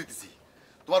মারে খবর দিতেছি।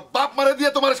 তোমার বাপ মারে দিয়ে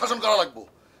তোমার শাসন করা লাগবো।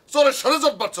 চোরের সাথে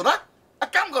জট পারছো না?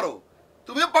 এক কাম করো,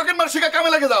 তুমিও পকেট মার শিখা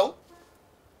কামে লেগে যাও।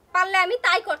 পারলে আমি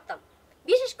তাই করতাম,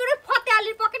 বিশেষ করে ফতে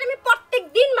আলীর পকেট আমি প্রত্যেক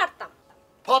দিন মারতাম।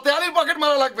 ফতে আলীর পকেট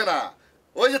মারা লাগবে না,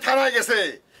 ওই যে থানায় গেছে,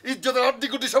 ইজ্জতের আড্ডি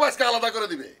কুটি সব আজকে আলাদা করে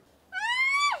দিবে।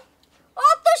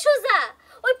 অত সোজা?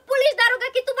 ওই পুলিশ দারোগা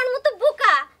কি তোমার মতো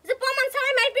বোকা যে প্রমাণ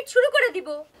ছাড়াই মারপিট শুরু করে দিব?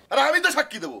 আরে আমি তো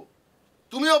সাক্ষী দেবো,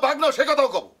 তুমিও ভাগ নাও, সে কথাও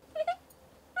কব।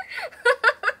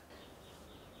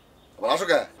 আসো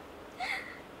কে?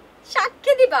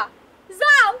 সাক্ষী দিবা?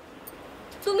 যাও,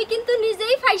 তুমি কিন্তু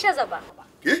নিজেই ফাইসা যাবা।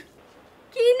 কি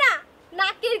কি না,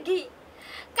 নাকের ঘি।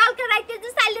 কালকে রাইতে যে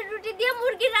চাইলের রুটি দিয়ে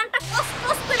মুরগির রানটা কস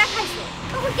কস করে খাইছো,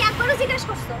 তখন কি একবারও জিজ্ঞাসা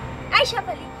করছো আইসা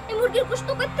পালি এই মুরগির গোশত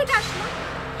কই থেকে আসলো?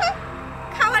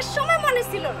 খাওয়ার সময় মনে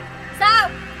ছিল না। যাও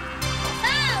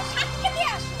যাও, সাক্ষী দিয়ে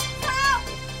আসো। যাও,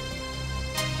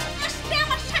 আসতে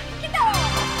আমার সাক্ষী দাও।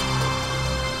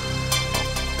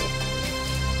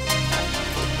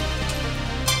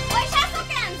 পয়সা তো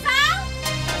কেন? যাও,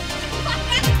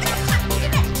 সাক্ষী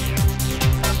দে।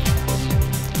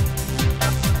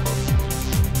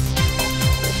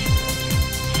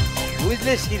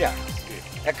 বুঝলে শিরা,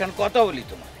 এখন কথা বলি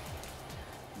তোমার,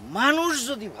 মানুষ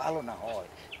যদি ভালো না হয়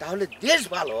তাহলে দেশ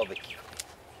ভালো হবে কি করে?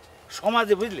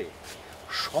 সমাজে বুঝলে,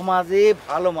 সমাজে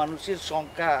ভালো মানুষের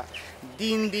সংখ্যা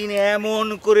দিন দিন এমন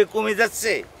করে কমে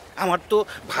যাচ্ছে, আমার তো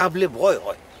ভাবলে ভয়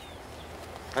হয়।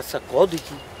 আচ্ছা ক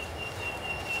দেখি,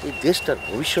 এই দেশটার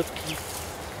ভবিষ্যৎ কি?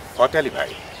 ফতে আলী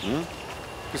ভাই,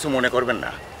 কিছু মনে করবেন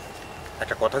না,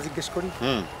 একটা কথা জিজ্ঞেস করি।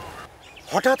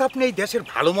 হঠাৎ আপনি এই দেশের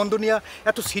ভালো মন্দ নিয়ে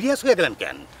এত সিরিয়াস হয়ে গেলেন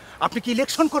কেন? আপনি কি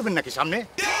ইলেকশন করবেন নাকি সামনে?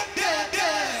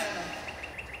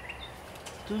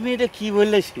 তুমি এটা কি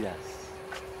বললে সিরাজ?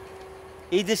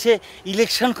 এই দেশে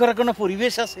ইলেকশন করার কোনো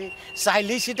পরিবেশ আছে?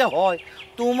 চাইলেই সেটা হয়?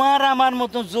 তোমার আমার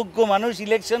মতো যোগ্য মানুষ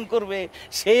ইলেকশন করবে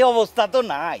সেই অবস্থা তো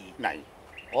নাই। নাই,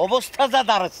 অবস্থা যা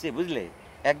দাঁড়াচ্ছে বুঝলে,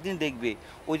 একদিন দেখবে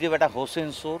ওই যে বেটা হোসেন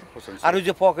সোর আর ওই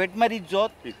যে পকেট মারি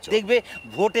ইজ্জত, দেখবে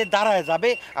ভোটে দাঁড়ায় যাবে,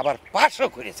 আবার পাশও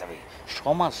করে যাবে।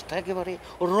 সমাজটা একেবারে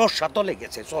রসাতলে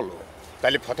গেছে। চলো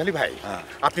তাহলে ফতে আলী ভাই,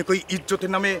 আপনি কই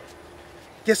ইজ্জতের নামে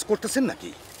কেস করতেছেন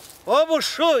নাকি?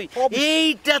 অবশ্যই,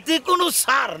 এইটাতে কোনো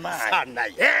ছাড়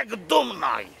নাই, একদম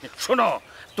নাই। শোনো,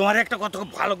 তোমার একটা কথা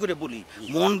খুব ভালো করে বলি,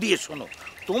 মন দিয়ে শোনো।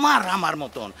 তোমার আমার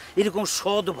মতন এরকম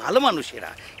সৎ ভালো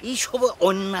মানুষেরা এই সব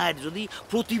অন্যায়ের যদি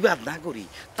প্রতিবাদ না করি,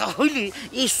 তাহলে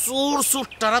এই চোর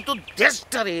চোরটারা তো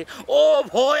দেশটারে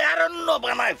অভয়ারণ্য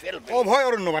বানায় ফেলবে।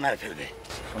 অভয়ারণ্য বানায় ফেলবে।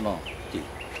 শোনো,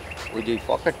 ওই যে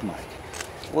পকেট মার,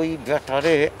 ওই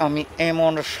ব্যাটারে আমি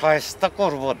এমন শায়েস্তা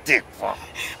করব দেখব।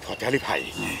 ফতে আলী ভাই,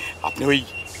 আপনি ওই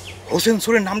হোসেন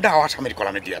সুরের নামটা আসামির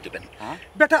কলামে দিয়ে দেবেন।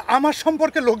 বেটা আমার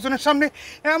সম্পর্কে লোকজনের সামনে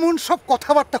এমন সব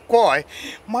কথাবার্তা কয়,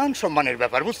 মান সম্মানের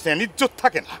ব্যাপার বুঝছেন, ইজ্জত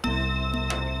থাকে না।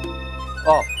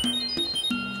 ও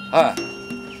হ্যাঁ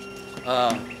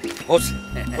হোসেন,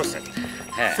 হোসেন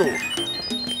হ্যাঁ সুর।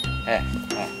 হ্যাঁ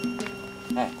হ্যাঁ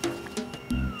হ্যাঁ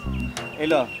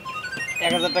এলো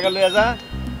 1000 টাকা লইয়া যা,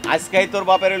 আজকেই তোর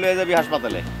বাপেরে লইয়া যাবি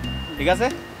হাসপাতালে, ঠিক আছে?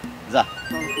 যা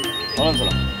চলুন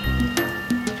চলো।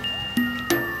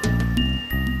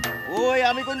 ওই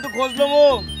আমি কিন্তু খোঁজ নেবো,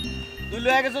 তুই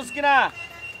লইয়া গেছিস কিনা?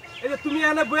 এই যে তুমি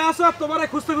এনে বয়ে আসো, তোমার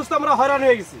খুঁজতে খুঁজতে আমরা হয়রান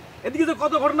হয়ে গেছি। এদিকে যে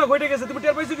কত ঘটনা ঘটে গেছে, তুমি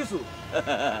টের পাইছো কিছু?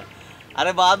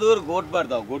 আরে বাহাদুর, গোটবার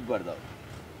দাও গোটবার দাও।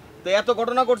 তো এত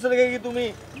ঘটনা করছে দেখে কি তুমি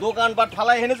দোকানপাট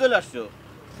ঠালাই হেনে চলে আসছো?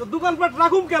 তো দোকানপাট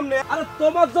রাখুম কেমনে? আরে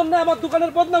তোমার জন্য আমার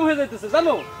দোকানের বদনাম হয়ে যাইতেছে,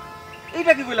 জানো?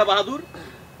 এইটা কি কইলা বাহাদুর?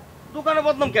 দোকানে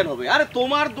বদনাম কেন হবে? আরে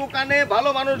তোমার দোকানে ভালো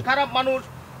মানুষ, খারাপ মানুষ,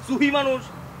 সুহি মানুষ,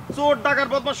 চোর ডাকাত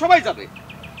বদমাশ সবাই যাবে।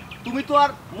 তুমি তো আর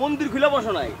মন্দির খুলে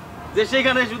বসো নাই যে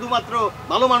সেখানে শুধুমাত্র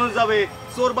ভালো মানুষ যাবে,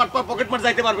 চোর বাটপার পকেটমার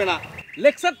যাইতে পারবে না।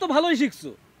 লেকচার তো ভালোই শিখছো,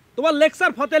 তোমার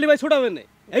লেকচার ফতে আলী ভাই ছোটাবে না,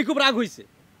 এই খুব রাগ হইছে।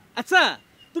 আচ্ছা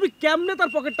তুমি কেমনে তার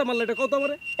পকেটটা মারলে এটা কত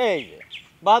আমারে? এই যে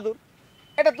বাহাদুর,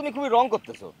 এটা তুমি খুবই রং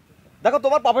করতেছো। দেখো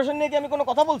তোমার প্রফেশন নিয়ে কি আমি কোনো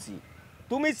কথা বলছি?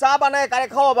 তুমি চা বানায় কারে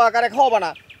খাওয়াবা না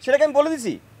সেটাকে আমি বলে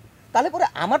দিছি। তাহলে পরে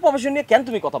আমার প্রফেশন নিয়ে কেন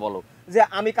তুমি কথা বলো যে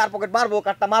আমি কার পকেট মারবো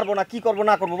কারটা মারবো না, কি করবো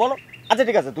না করবো বলো? আচ্ছা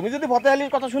ঠিক আছে, তুমি যদি ফতে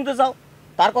আলীর কথা শুনতে চাও,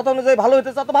 তার কথা অনুযায়ী ভালো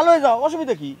হইতে চাও তো ভালো হয়ে যাও,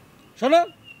 অসুবিধা কি? শোনো,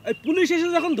 এই পুলিশ এসে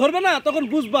যখন ধরবে না তখন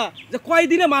বুঝবা যে কয়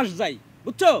দিনে মাস যাই,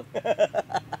 বুঝছো?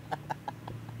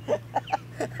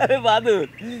 আরে বাহাদুর,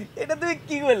 এটা তুমি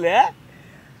কি বললে? হ্যাঁ,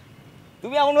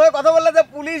 তুমি এমন ভাবে কথা বললে যে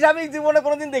পুলিশ আমি জীবনে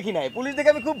কোনোদিন দেখি নাই, পুলিশ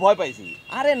দেখে আমি খুব ভয় পাইছি।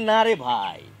 আরে না রে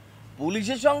ভাই,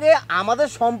 পুলিশের সঙ্গে আমাদের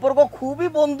সম্পর্ক খুবই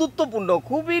বন্ধুত্বপূর্ণ,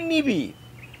 খুবই নিবিড়।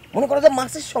 মনে করো যে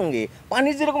মাছের সঙ্গে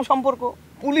পানির যেরকম সম্পর্ক,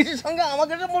 পুলিশের সঙ্গে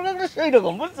আমাদের সম্পর্ক সেই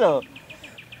রকম, বুঝছো?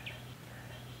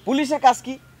 পুলিশের কাজ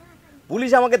কি?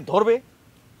 পুলিশ আমাকে ধরবে,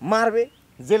 মারবে,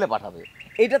 জেলে পাঠাবে,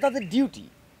 এটা তাদের ডিউটি।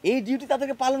 এই ডিউটি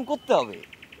তাদেরকে পালন করতে হবে,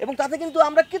 এবং তাতে কিন্তু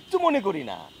আমরা কিচ্ছু মনে করি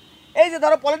না। এই যে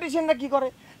ধরো পলিটিশিয়ানরা কি করে,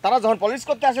 তারা যখন পলিটিক্স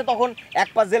করতে আসে তখন এক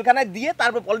পাশ জেলখানায় দিয়ে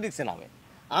তারপর পলিটিক্সে নামে।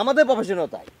 আমাদের প্রফেশনও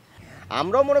তাই,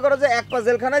 আমরাও মনে করো যে এক পাশ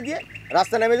জেলখানায় দিয়ে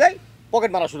রাস্তায় নেমে যাই,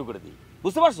 পকেট মারা শুরু করে দিই।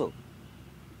 বুঝতে পারছো?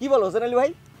 কি বলো হোসেন আলী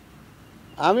ভাই?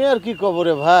 আমি আর কি কব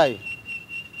রে ভাই,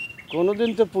 কোনোদিন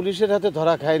তো পুলিশের হাতে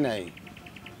ধরা খাই নাই,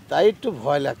 তাই একটু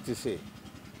ভয় লাগতেছে।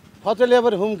 ফতে আলী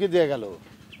আবার হুমকি দিয়ে গেল,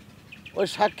 ওই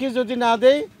সাক্ষী যদি না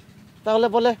দেই তাহলে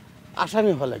বলে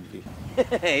আসামি হওয়া লাগবে।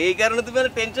 এই কারণে তুমি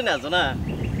টেনশনে আছো না?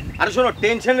 আরে শোনো,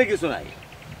 টেনশনের কিছু নাই,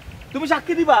 তুমি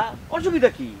সাক্ষী দিবা, অসুবিধা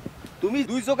কি? তুমি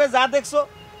দুই চোখে যা দেখছো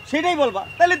সেটাই বলবা,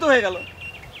 তাহলে তো হয়ে গেল।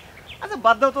 আচ্ছা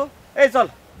বাদ দাও তো, এই চল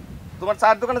তোমার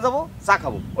চায়ের দোকানে যাবো, চা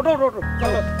খাবো। ওঠো ওঠো ওঠো,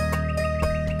 চলো।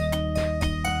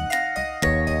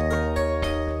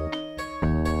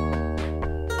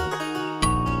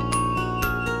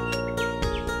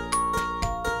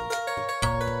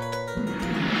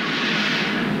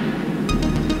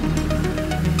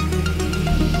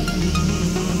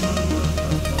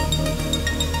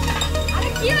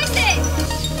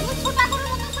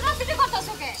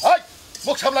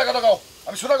 মুখ সামলা কথা কও,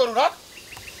 আমি শোনা করু না?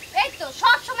 এই তো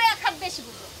সব সময় এক হাত বেশি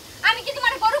বুঝো। আমি কি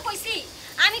তোমার গরু কইছি?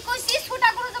 আমি কইছি ছোটা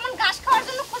গরু যেমন ঘাস খাওয়ার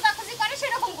জন্য খোঁজাখুঁজি করে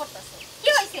সেরকম করতেছো। কি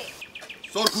হইছে?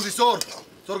 চোর খুঁজি, চোর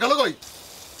চোর গেল কই?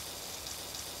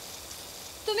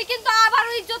 তুমি কিন্তু আবার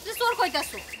ওই ইজ্জতে চোর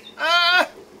কইতাছো।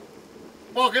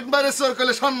 পকেট মারে চোর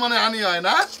করলে সম্মানে হানি হয়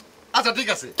না? আচ্ছা ঠিক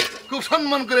আছে, খুব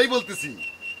সম্মান করেই বলতেছি,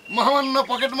 মহামান্য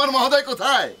পকেট মার মহোদয়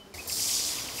কোথায়?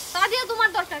 তা দিয়ে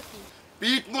তোমার দরকার কি?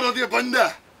 পিঠ মোড়া দিয়ে বন্ধা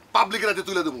পাবলিকের হাতে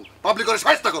তুলে দেবো, পাবলিক করে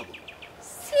সাহায্য করবো।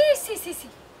 সি সি সি সি,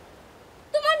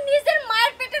 তোমার নিজের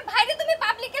মায়ের পেটের ভাইরে তুমি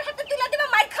পাবলিকের হাতে তুলে দিবা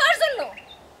মার খাওয়ার জন্য?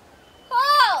 ও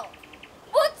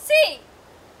বুঝছি,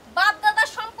 বাপ দাদার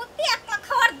সম্পত্তি একলা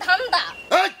খাওয়ার ধান্দা।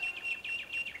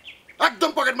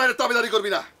 একদম পকেট মারে তাবেদারি করবি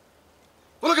না,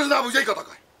 কোনো কিছু না বুঝেই কথা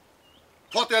কয়।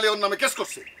 ফতে আলী ওর নামে কেস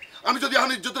করছে, আমি যদি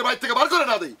এখন ইজ্জতের বাইর থেকে বার করে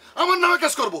না দেই, আমার নামে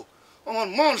কেস করবো, আমার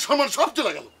মান সম্মান সব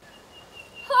চলে গেল।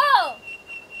 হো,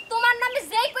 তোমার নামে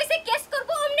যেই কইছে কেস করব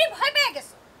অমনি ভয় পেয়ে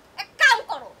গেছো। এক কাম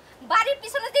করো, বাড়ির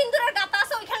পিছনে যে ইন্দুরের গাতা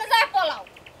আছে ওইখানে যায় পলাও।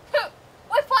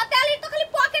 ওই ফতে আলীর তো খালি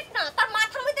পকেট না, তার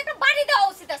মাথার মধ্যে একটা বাড়ি দেওয়া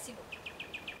উচিত ছিল।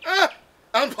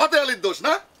 এখন ফতে আলীর দোষ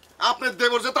না? আপনার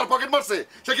দেবর যে তার পকেট মারছে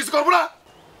সে কিছু করবো না?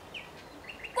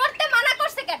 করতে মানা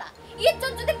করছে কেডা?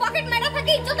 ইজ্জত যদি পকেট মারা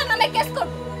থাকে ইজ্জতের নামে কেস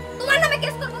করব। তোমার নামে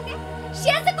কেস করব কে?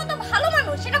 সে যে কত ভালো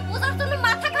মানুষ সেটা বোঝার জন্য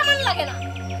মাথা কামান লাগে না।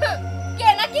 কে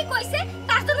না কি কইছে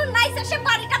তার জন্য নাইসে সে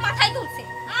বাড়িটা মাথায় তুলছে।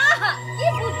 আহা কি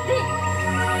বুদ্ধি!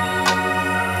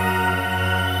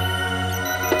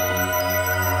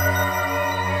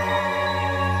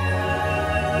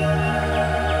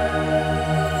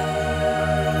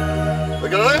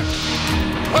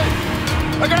 এই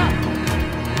এখানে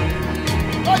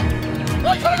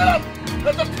এই খেলা গেলাম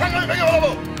তোর ঠ্যাং আমি ভেঙে বলবো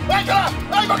এই খেলা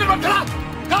এই বাকির বাদ খেলা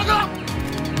খেলা খেলা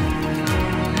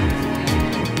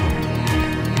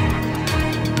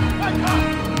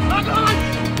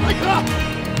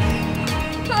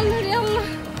আল্লাহ রে আল্লাহ,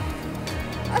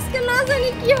 আজকে না জানি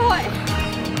কি হয়।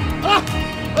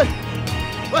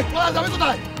 পড়া যাবে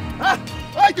কোথায়? হ্যাঁ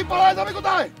তুই পড়া যাবে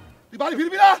কোথায়? তুই বাড়ি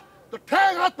ফিরবি না? তো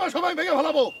ঠ্যাং হাত পা সবাই ভেঙে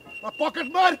ফেলাবো। পকেট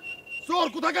মার চোর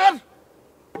কোথাকার,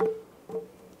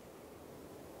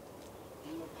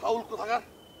 ফাউল কোথাকার।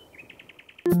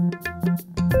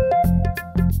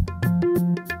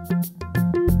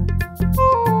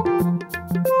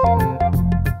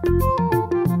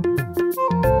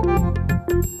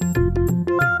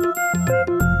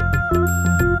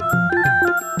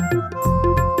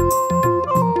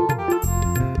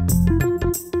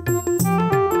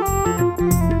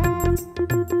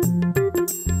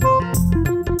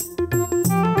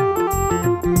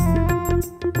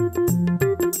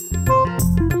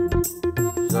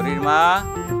 মা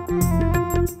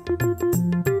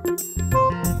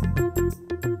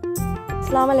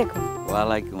আসসালামু আলাইকুম।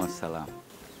 ওয়ালাইকুম আসসালাম।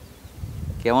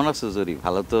 কেমন আছো জরি?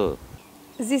 ভালো তো?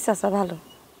 জি চাচা ভালো।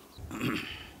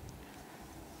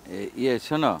 ইয়ে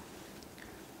শোনো,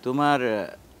 তোমার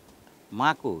মা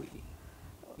কই?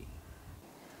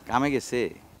 কামে গেছে?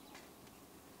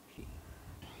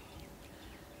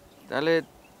 তাহলে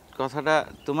কথাটা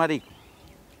তোমারই।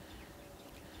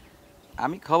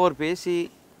 আমি খবর পেয়েছি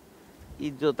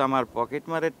ইজ্জত আমার পকেট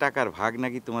মারের টাকার ভাগ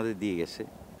নাকি তোমাদের দিয়ে গেছে।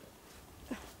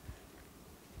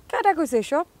 কাটা কইছে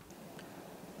এসব?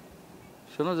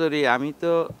 শোনো জরি, আমি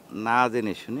তো না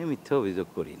জেনে শুনে মিথ্যা অভিযোগ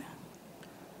করি না।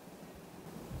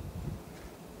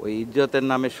 ওই ইজ্জতের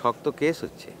নামে শক্ত কেস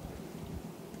হচ্ছে,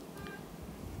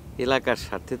 এলাকার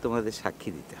স্বার্থে তোমাদের সাক্ষী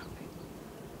দিতে হবে।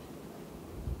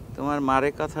 তোমার মারে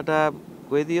কথাটা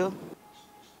কয়ে দিও।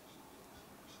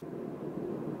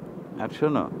 আর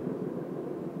শোনো,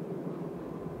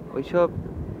 ওইসব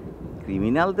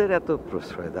ক্রিমিনালদের এত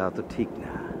প্রশ্রয় দেওয়া তো ঠিক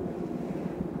না।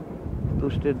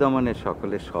 দুষ্টের দমনে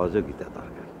সকলের সহযোগিতা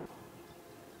দরকার।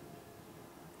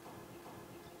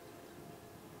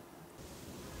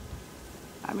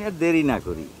 আমি আর দেরি না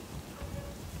করি,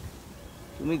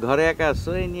 তুমি ঘরে একা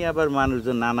আসছো, এই নিয়ে আবার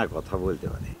মানুষজন নানা কথা বলতে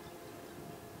পারে।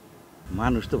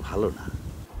 মানুষ তো ভালো না।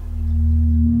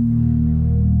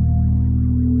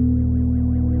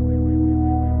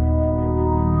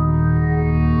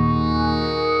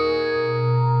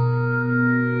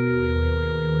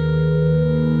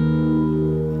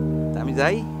 আমি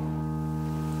যাই।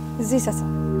 জি চাচা।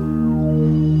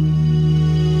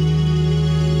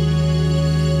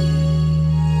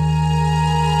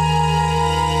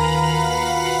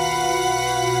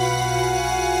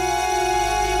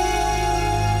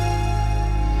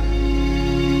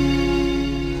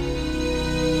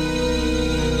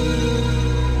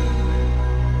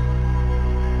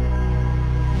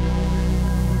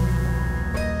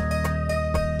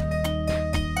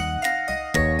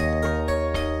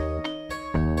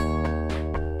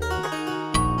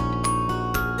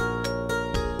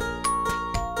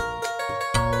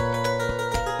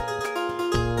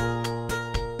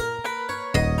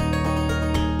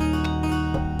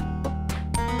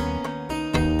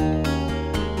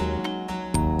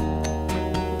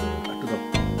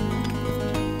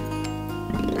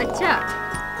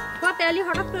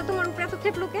 হঠাৎ করে তোমার উপরে এত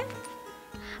খেপলো কেন?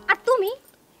 আর তুমি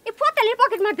এই ফতেলির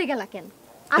পকেট মারতে গেলা কেন?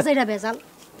 আজাইরা বেজাল।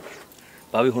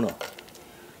 ভাবি শুনো,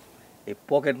 এই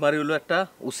পকেট মারি হলো একটা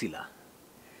উসিলা।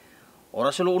 ওর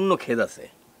আসলে অন্য খেদ আছে।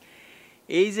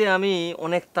 এই যে আমি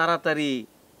অনেক তাড়াতাড়ি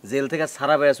জেল থেকে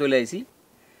ছাড়া পেয়ে চলে আইছি,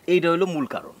 এইটা হলো মূল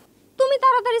কারণ। তুমি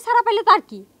তাড়াতাড়ি ছাড়া পেলে তার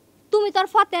কি? তুমি তোর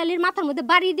ফতেলির মাথার মধ্যে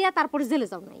বাড়ি দিয়া তারপরে জেলে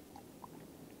যাও নাই?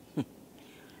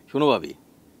 শোনো ভাবি,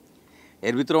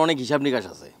 এর ভিতরে অনেক হিসাব নিকাশ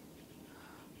আছে।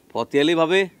 ফতেয়ালি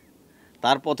ভাবে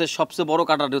তার পথের সবচেয়ে বড়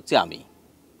কাঁটাটা হচ্ছে আমি।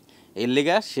 এর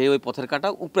লেগা সে ওই পথের কাঁটা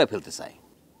উপড়ে ফেলতে চায়।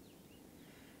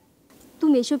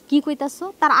 তুমি এসব কি কইতাছো?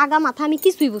 তার আগা মাথা আমি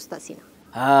কিছুই বুঝতাছি না।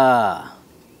 হ্যাঁ,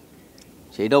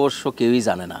 সেইটা অবশ্য কেউই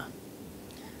জানে না।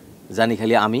 জানি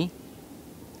খালি আমি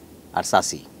আর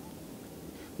চাচি,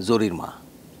 জরির মা।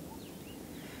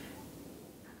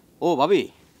 ও ভাবি,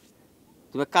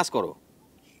 তুমি এক কাজ করো,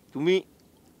 তুমি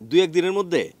 2-1 দিনের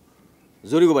মধ্যে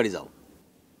জরিগো বাড়ি যাও,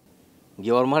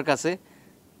 গিয়ে ওর মার কাছে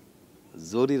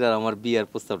জরির আর আমার বিয়ার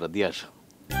প্রস্তাবটা দিয়ে আসো।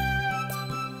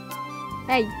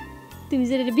 এই, তুমি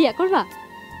যে বিয়ে করবা,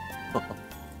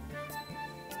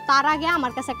 তার আগে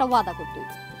আমার কাছে একটা ওয়াদা করতে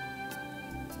হবে।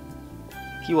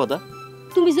 কি ওয়াদা?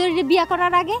 তুমি জরিরে বিয়ে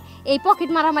করার আগে এই পকেট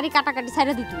মারামারি কাটাকাটি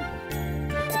ছাইড়া দিতে হবে।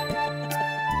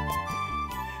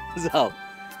 যাও,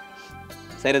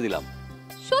 ছেড়ে দিলাম।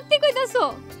 সত্যি কইতাছো?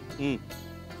 হুম।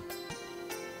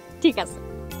 ঠিক আছে।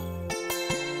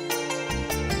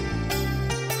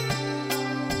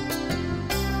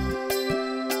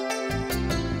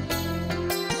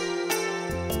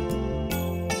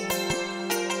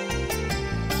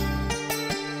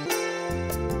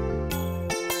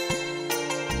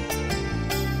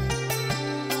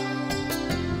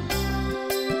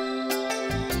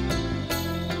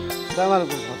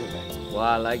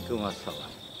 ওয়ালাইকুম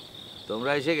আসসালাম।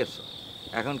 তোমরা এসে গেছো?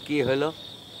 এখন কি হলো?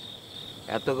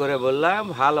 এত করে বললাম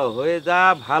ভালো হয়ে যা,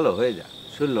 ভালো হয়ে যা,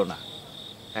 শুনলো না।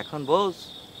 এখন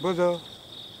বোঝো।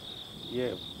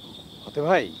 হতে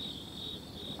ভাই,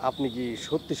 আপনি কি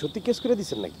সত্যি সত্যি কেস করে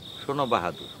দিচ্ছেন নাকি? শোনো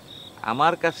বাহাদুর,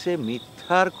 আমার কাছে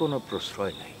মিথ্যার কোনো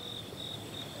প্রশ্রয় নাই।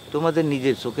 তোমাদের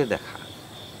নিজের চোখে দেখা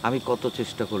আমি কত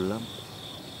চেষ্টা করলাম,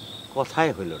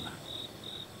 কথাই হইল না।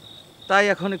 তাই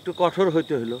এখন একটু কঠোর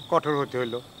হইতে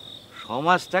হইলো।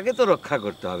 সমাজটাকে তো রক্ষা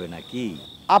করতে হবে নাকি?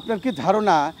 আপনার কি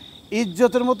ধারণা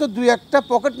ইজ্জতের মতো দুই একটা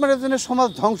পকেট মারার জন্য সমাজ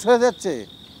ধ্বংস হয়ে যাচ্ছে?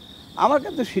 আমার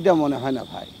কিন্তু সেটা মনে হয় না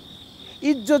ভাই।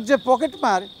 ইজ্জত যে পকেট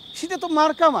মার, সেটা তো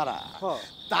মার্কা মারা।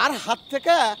 তার হাত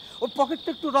থেকে ওই পকেটটা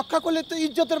একটু রক্ষা করলে তো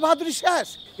ইজ্জতের বাহাদুরি শেষ।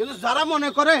 কিন্তু যারা মনে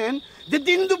করেন যে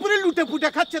দিন দুপুরে লুটে পুটে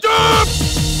খাচ্ছে,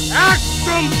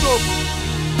 একদম চুপ।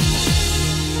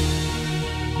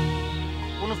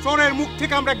 কোন চোরের মুখ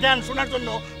থেকে আমরা জ্ঞান শোনার জন্য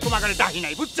তোমাকে ডাকি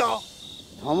নাই, বুঝছো?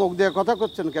 ধমক দিয়ে কথা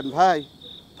করছেন কেন ভাই?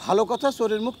 ভালো কথা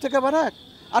চোরের মুখ থেকে বাড়াক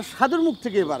আর সাধুর মুখ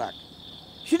থেকে বাড়াক,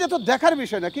 সেটা তো দেখার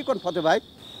বিষয় না। কি কোন ফতে ভাই?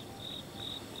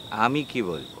 আমি কি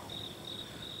বলবো?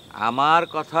 আমার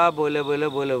কথা বলে বলে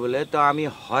বলে বলে তো আমি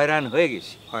হয়রান হয়ে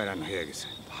গেছি।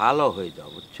 ভালো হয়ে যাও,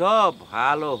 বুঝছো?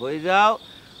 ভালো হয়ে যাও।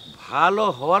 ভালো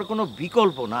হওয়ার কোনো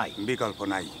বিকল্প নাই।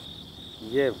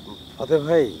 ফতে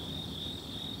ভাই,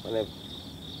 মানে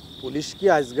পুলিশ কি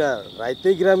আজগা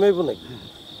রাইতেই গ্রামে আইব নাকি?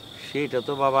 সেটা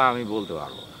তো বাবা আমি বলতে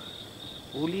পারবো না।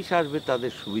 পুলিশ আসবে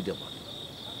তাদের সুবিধা মতো।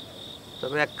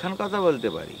 তবে একখান কথা বলতে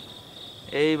পারি,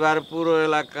 এইবার পুরো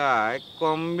এলাকায়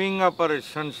কম্বিং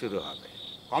অপারেশন শুরু হবে।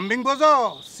 কম্বিং বোঝো?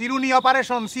 সিরুনি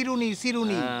অপারেশন, সিরুনি।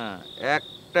 হ্যাঁ,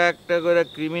 একটা একটা করে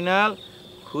ক্রিমিনাল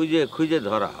খুঁজে খুঁজে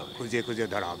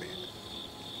ধরা হবে।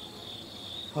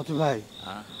 ফতে ভাই,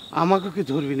 আমাকে কি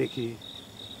ধরবি নাকি?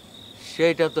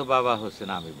 সেইটা তো বাবা হোসেন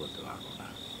আমি বলতে পারবো না।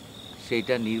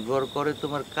 সেইটা নির্ভর করে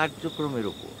তোমার কার্যক্রমের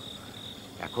উপর।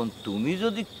 এখন তুমি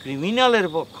যদি ক্রিমিনালের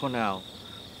পক্ষ নাও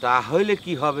তাহলে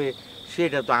কি হবে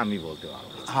সেটা তো আমি বলতে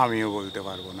পারবো না। আমিও বলতে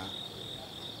পারবো না।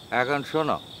 এখন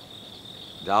শোনো,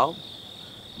 যাও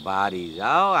বাড়ি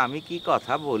যাও, আমি কি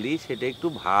কথা বলি সেটা একটু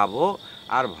ভাবো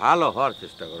আর ভালো হওয়ার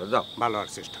চেষ্টা করো। যাও, ভালো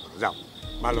হওয়ার চেষ্টা করো, যাও।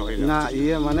 ভালো হয়ে না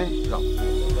মানে যাও।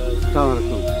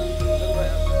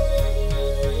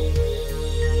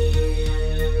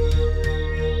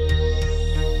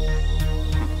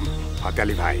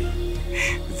 ফাতালি ভাই,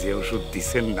 যে ওষুধ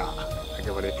দিচ্ছেন না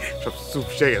একেবারে সব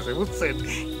চুপসে গেছে, বুঝছেন?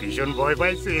 ভীষণ ভয়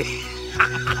পাইছে।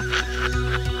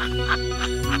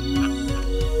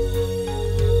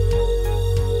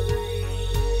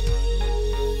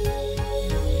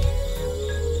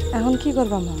 এখন কি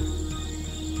করবা মা?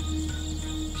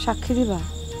 সাক্ষী দিবা?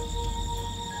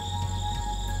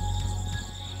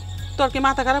 তোর কি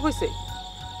মাথা খারাপ হয়েছে?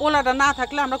 পোলাটা না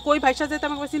থাকলে আমরা কই ভাইসা যেতে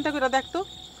আমাকে চিন্তা করে দেখতো।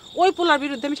 ওই পোলার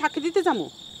বিরুদ্ধে আমি সাক্ষী দিতে যাবো?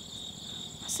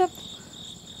 আচ্ছা,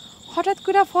 হঠাৎ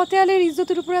করে ফতে আলীর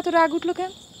ইজ্জতের উপরে এত রাগ উঠলো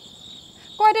কেন?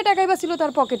 কয়টা টাকাই বা ছিল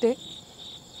তার পকেটে?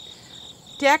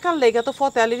 টাকার লেগে তো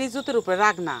ফতে আলীর ইজ্জতের উপরে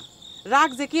রাগ না, রাগ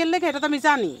যে কি এর লেগে এটা তো আমি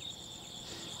জানি।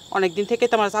 অনেকদিন থেকে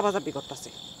তোমার চাপাচাপি করতেছে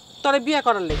তোরে বিয়ে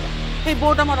করার লেগে, এই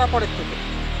বউটা মরার পরের থেকে।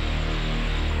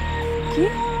 কি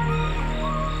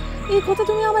এই কথা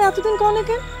তুমি আমার এতদিন কনে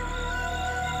কেন?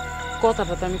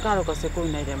 কথাটা তো আমি কারো কাছে কই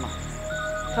নাই রে মা,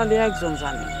 খালি একজন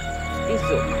জানি,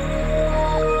 ইজ্জত।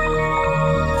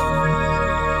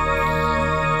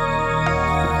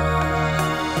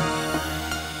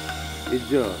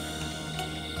 ইজ্জত?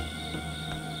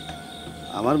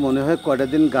 আমার মনে হয় কয়টা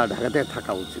দিন গা ঢাকাতে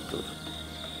থাকা উচিত তোর।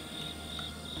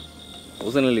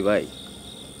 হোসেন আলী ভাই,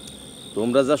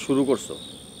 তোমরা যা শুরু করছো,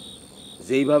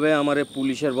 যেইভাবে আমারে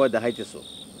পুলিশের ভয় দেখাইতেছো,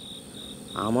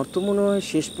 আমার তো মনে হয়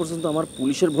শেষ পর্যন্ত আমার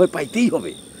পুলিশের ভয় পাইতেই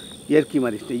হবে। ইয়ার কি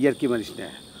মারিস না।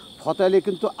 ফতে আলী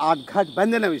কিন্তু আট ঘাট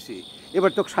বাঁধে নামিছি,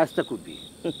 এবার তোকে শাস্তা করবি।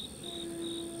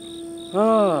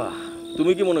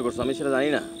 তুমি কি মনে করছো আমি সেটা জানি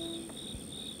না?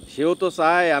 সেও তো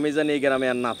চায় আমি জানি এই গ্রামে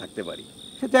আর না থাকতে পারি।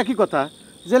 সে তো একই কথা,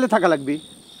 জেলে থাকা লাগবি।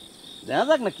 দেখা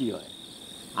যাক না কি হয়।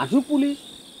 আসুক পুলিশ,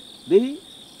 দেখি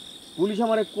পুলিশ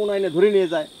আমার কোন আইনে ধরে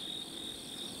নিয়ে যায়।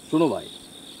 শোনো ভাই,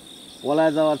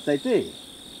 পলায় যাওয়ার চাইতে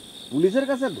পুলিশের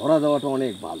কাছে ধরা যাওয়াটা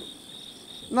অনেক ভালো।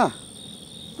 না,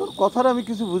 তোর কথার আমি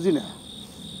কিছু বুঝি না।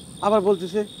 আবার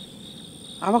বলতেছে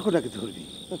আমাকে নাকি ধরবি?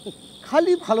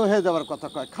 খালি ভালো হয়ে যাবার কথা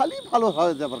কয়, খালি ভালো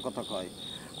হয়ে যাবার কথা কয়।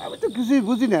 আমি তো কিছুই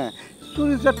বুঝি না।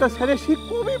 চুরি চারটা ছেড়ে সে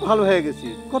খুবই ভালো হয়ে গেছি।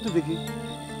 কত দেখি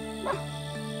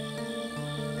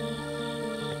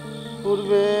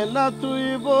পূর্বে না তুই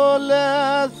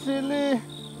বলেছিলি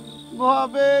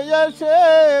ভবে এসে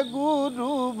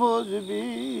গুরু ভজবি,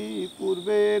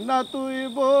 পূর্বে না তুই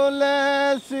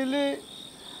বলেছিলি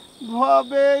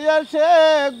ভবে এসে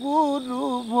গুরু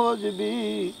ভজবি,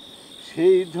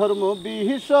 সেই ধর্ম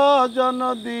বিসর্জন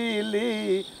দিলি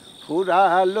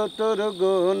ফুরালো তোর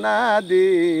গোনা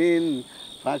দিন,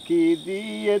 ফাঁকি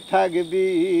দিয়ে থাকবি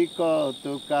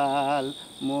কতকাল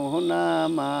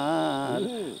মোহনামার,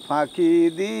 ফাঁকি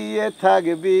দিয়ে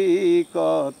থাকবি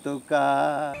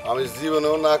কতকাল। আমি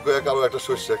জীবনেও না কয়ে কারো একটা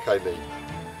শস্য খাই নাই,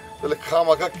 তাহলে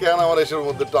খামাখা কেন আমার এসবের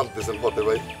মধ্যে টানতেছেন ফতে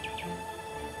ভাই?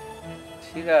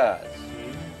 সিরাজ,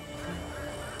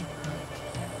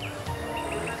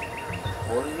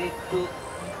 একটু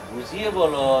বুঝিয়ে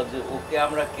বলো যে ওকে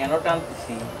আমরা কেন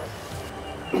টানতেছি।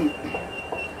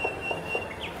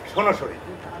 শোনো শরীর,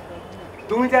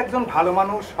 তুমি যে একজন ভালো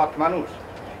মানুষ, সৎ মানুষ,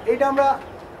 এইটা আমরা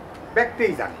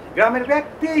ব্যক্তিই জানি, গ্রামের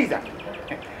ব্যক্তিই জানি।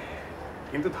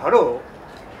 কিন্তু ধরো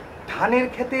ধানের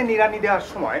ক্ষেতে নিড়ানি দেওয়ার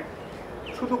সময়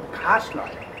শুধু ঘাস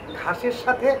নয়, ঘাসের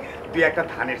সাথে দুই একটা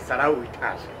ধানের চারাও উঠে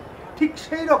আসে। ঠিক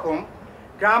সেই রকম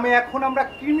গ্রামে এখন আমরা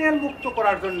ক্রিমিনাল মুক্ত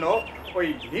করার জন্য ওই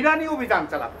নিড়ানি অভিযান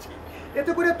চালাচ্ছি।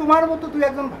 এতে করে তোমার মতো দুই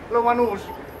একজন ভালো মানুষ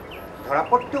ধরা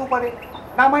পড়তেও পারে,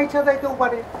 নামাইছা যাইতেও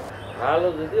পারে। ভালো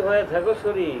যদি হয়ে থাকো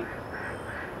শরীর,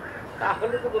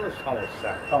 তাহলে তো কোনো সমস্যা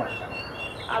নেই,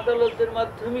 আদালতের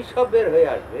মাধ্যমে সব বের হয়ে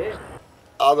আসবে।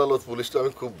 আদালত পুলিশটা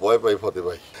আমি খুব ভয় পাই ফতে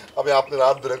ভাই। আমি আপনার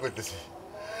হাত ধরে কইতেছি,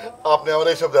 আপনি আমার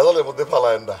এইসব ভেজালের মধ্যে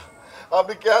ফালায়েন না।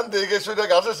 আপনি কেন দেখে সেটা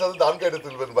গাছের সাথে ধান কেটে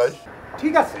তুলবেন ভাই?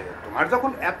 ঠিক আছে, তোমার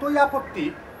যখন এতই আপত্তি,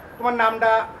 তোমার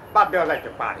নামটা বাদ দেওয়া যাইতে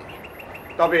পারে,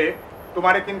 তবে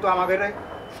তোমারে কিন্তু আমাদের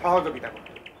সহযোগিতা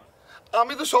করতে।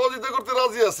 আমি তো সহযোগিতা করতে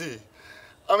রাজি আছি।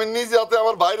 আমি নিজে হাতে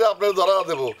আমার বাইরে আপনার ধরা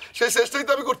দেবো, সেই চেষ্টাই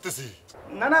তো আমি করতেছি।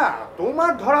 না না,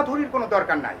 তোমার ধরাধরির কোনো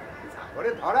দরকার নাই, করে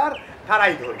ধরার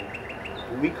ধারাই ধরবো।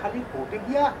 তুমি খালি কোর্টে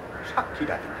গিয়া সাক্ষী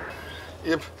ডাকি।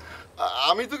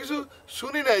 আমি তো কিছু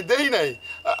শুনি নাই, দেই নাই,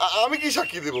 আমি কি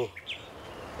সাক্ষী দেব?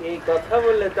 এই কথা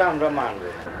বললে তো আমরা মানব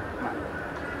না।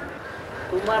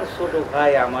 তোমার ছোট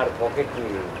ভাই আমার পকেট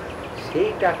নিয়ে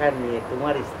সেই টাকা নিয়ে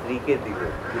তোমার স্ত্রীকে দিল,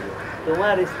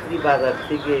 তোমার স্ত্রী বাজার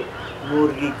থেকে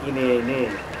মুরগি কিনে এনে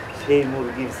সেই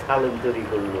মুরগির সালন তৈরি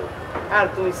করলো, আর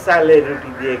তুমি চালের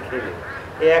রুটি দিয়ে খেলে।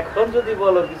 এখন যদি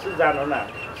বলো কিছু জানো না,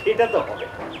 সেটা তো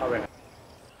হবে না।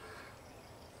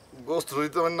 গোস্ত রুটি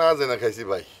তো আমি না জেনে খাইছি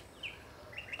ভাই।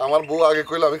 আমার বউ আগে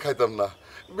কইলে আমি খাইতাম না,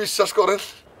 বিশ্বাস করেন।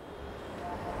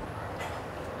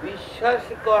 বিশ্বাস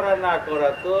করা না করা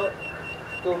তো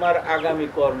তোমার আগামী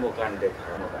কর্মকাণ্ডে।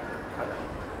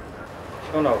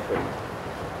 শোনো,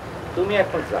 তুমি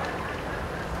এখন যাও,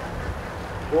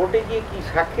 কোর্টে গিয়ে কি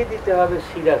সাক্ষী দিতে হবে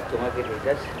সিরাজ তোমাকে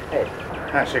এটা শেখায়।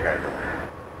 হ্যাঁ, শেখায়।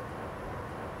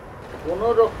 কোনো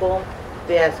রকম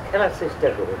প্যাচ খেলার চেষ্টা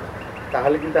করো,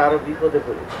 তাহলে কিন্তু আরো বিপদে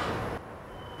পড়ে।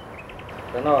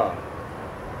 শোনো,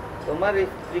 তোমার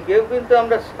স্ত্রীকেও কিন্তু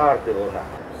আমরা ছাড় দেবো না।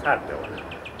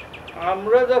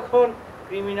 আমরা যখন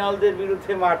ক্রিমিনালদের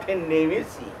বিরুদ্ধে মাঠে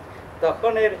নেমেছি,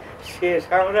 তখন এর শেষ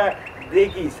আমরা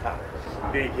দেখি স্যার।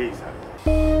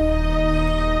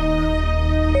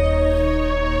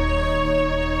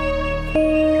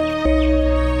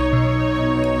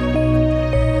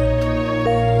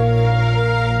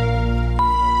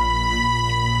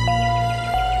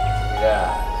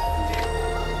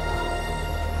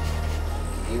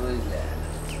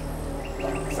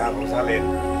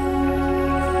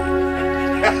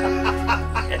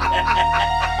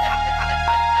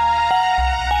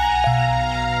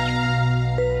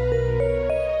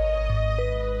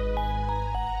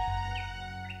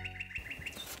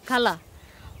 খালা,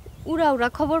 উড়া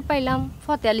খবর পাইলাম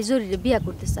ফতে আলী জরিরে বিয়া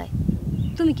করতে চায়।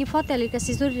 তুমি কি ফতে আলীর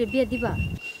কাছে জরিরে বিয়া দিবা?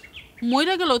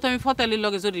 মইরা গেলেও তো আমি ফতে আলীর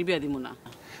লগে জরির বিয়া দিব না।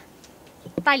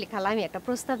 তাইলে খালা, আমি একটা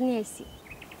প্রস্তাব নিয়ে আইছি।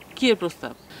 কি এর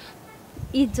প্রস্তাব?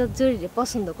 ইজ্জত জরিরে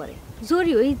পছন্দ করে,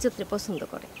 জরিও ইজ্জতরে পছন্দ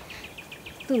করে।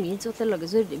 তুমি ইজ্জতের লগে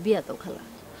জরিরে বিয়া দাও খালা।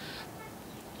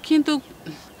 কিন্তু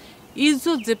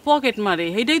ইজ্জত যে পকেট মারে,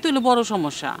 এটাই তো হলো বড়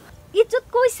সমস্যা। ইজ্জত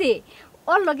কইছে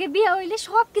ওর লগে বিয়া হইলে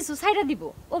সব কিছু ছাইড়া দিব,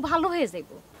 ও ভালো হয়ে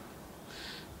যাইব।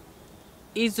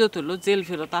 ইজ্জত হলো জেল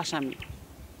ফেরত আসামি,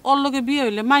 ওর লগে বিয়ে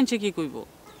হইলে মানছে কি কইব?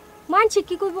 মানছে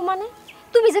কি কইব মানে?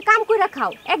 তুমি যে কাম কইরা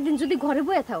খাও, একদিন যদি ঘরে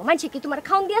বইয়া থাও, মানছে কি তোমার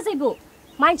খাওন দিয়া যাইব?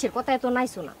 মানছের কথা এত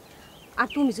নাইছো না। আর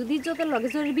তুমি যদি ইজ্জতের লগে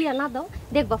জরির বিয়া না দাও,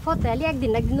 দেখবা ফতে আলী একদিন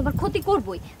না একদিন তোমার ক্ষতি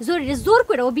করবই। জরিরে জোর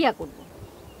করে ও বিয়া করব।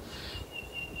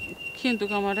 কিন্তু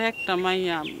আমার একটা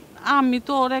মাইয়া, আমি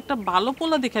তো ওর একটা ভালো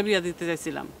পোলা দেখা বিয়া দিতে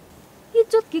চাইছিলাম।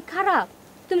 ইজ্জত কি খারাপ?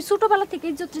 তুমি ছোটবেলা থেকে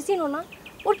ইজ্জত চিনো না?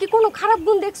 ওর কি কোনো খারাপ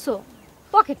গুণ দেখছো?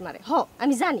 পকেট মারে,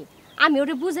 আমি জানি, আমি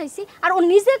ওরে বুঝাইছি আর ও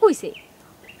নিজে কইছে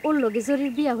ওর লগে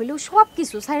জরির বিয়া হইলেও সব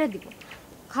কিছু ছাইড়া দিব।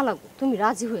 খালাগো তুমি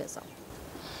রাজি হয়ে যাও।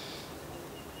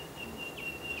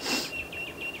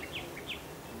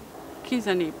 কি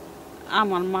জানি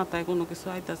আমার মাথায় কোনো কিছু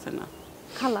আইতাছে না।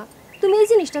 খালা তুমি এই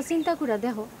জিনিসটা চিন্তা করে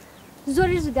দেখো,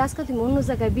 জরির যদি আজকে তুমি অন্য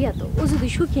জায়গায় বিয়া তো ও যদি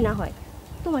সুখী না হয়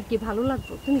তোমার কি ভালো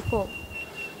লাগবে? তুমি কও।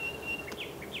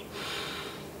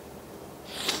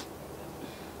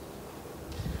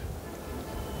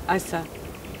 আচ্ছা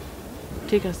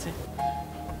ঠিক আছে,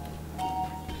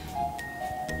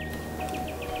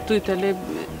 তুই তাহলে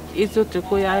ইজ্জতে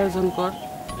কই আয়োজন কর,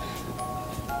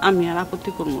 আমি আর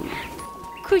আপত্তি করবো না।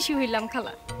 খুশি হইলাম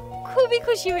খালা, খুবই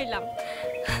খুশি হইলাম।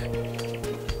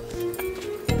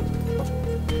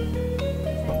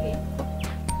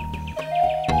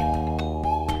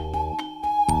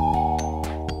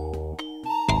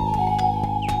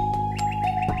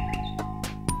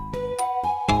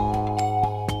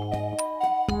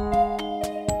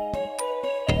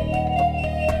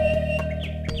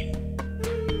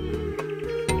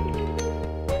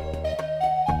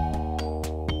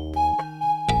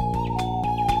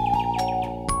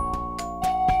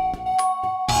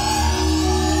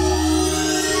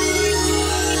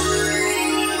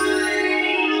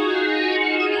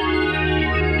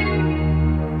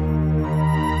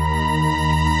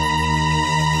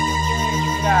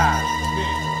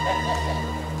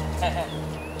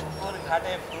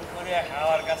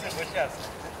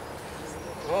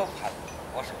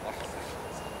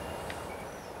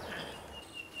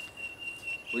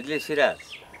 বুঝলে সিরাজ,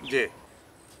 যে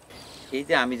এই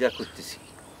যে আমি যা করতেছি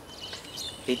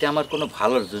এটা আমার কোনো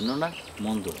ভালোর জন্য না,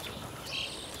 মন্দর জন্য।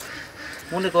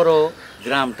 মনে করো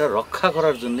গ্রামটা রক্ষা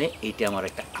করার জন্য এইটা আমার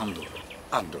একটা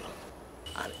আন্দোলন,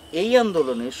 আর এই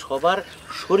আন্দোলনে সবার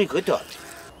শরিক হইতে হবে।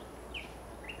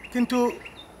 কিন্তু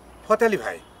ফতে আলী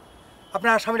ভাই,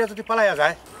 আপনার আসামিরা যদি পালাইয়া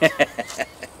যায়?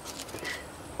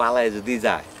 পালায় যদি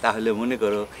যায় তাহলে মনে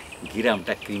করো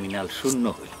গ্রামটা ক্রিমিনাল শূন্য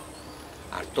হইল,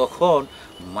 আর তখন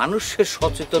মানুষকে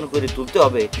সচেতন করে তুলতে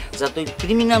হবে যাতে ওই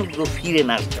ক্রিমিনালগুলো ফিরে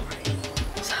না আসতে পারে।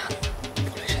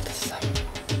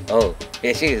 ও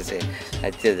এসে গেছে,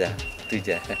 আচ্ছা যা তুই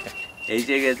যা।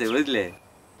 এসে গেছে বুঝলে?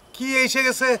 কি এসে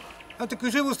গেছে আমি তো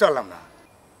কিছুই বুঝতে পারলাম না।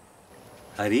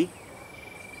 আরে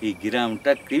এই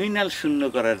গ্রামটা ক্রিমিনাল শূন্য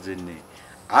করার জন্য,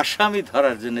 আসামি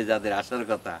ধরার জন্য যাদের আসার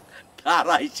কথা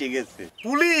তারা এসে গেছে।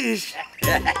 পুলিশ?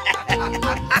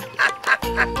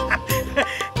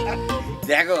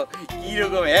 দেখো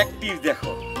কিরকম অ্যাক্টিভ,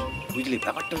 দেখো বুঝলি?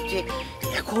 ব্যাপারটা হচ্ছে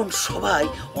এখন সবাই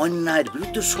অন্যায়ের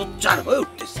বিরুদ্ধে সোচ্চার হয়ে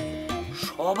উঠতেছে,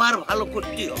 সবার ভালো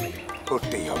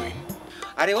করতেই হবে।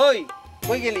 আরে ওই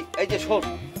কই গেলি? এই যে শোন,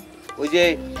 ওই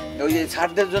যে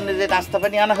ছাড়দের জন্য যে নাস্তা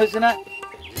পানি আনা হয়েছে না,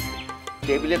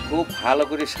 টেবিলে খুব ভালো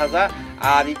করে সাজা,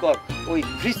 আর ই কর, ওই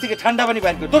ফ্রিজ থেকে ঠান্ডা পানি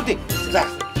বাইর কর, ধরতে যা।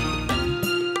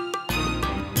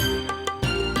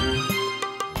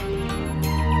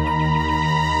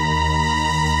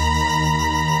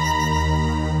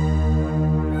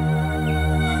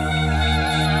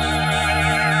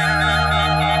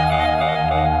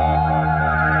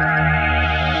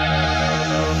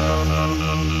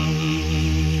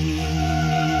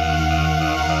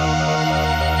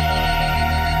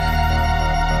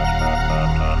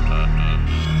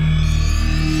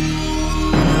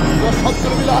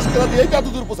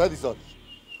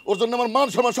 ওর জন্য আমার মান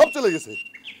সম্মান সব চলে গেছে।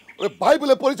 ওরে ভাই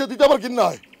বলে পরিচয় দিতে আমার কিনা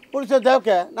হয়? পরিচয় দাও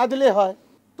কে, না দিলেই হয়।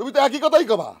 তুমি তো একই কথাই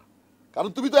কবা, কারণ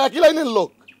তুমি তো একই লাইনের লোক।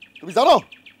 তুমি জানো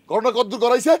ঘটনা কদ্দূর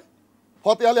করাইছে?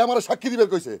 ফতে আলী আমার সাক্ষী দিবে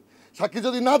কইছে, সাক্ষী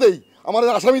যদি না দেই আমার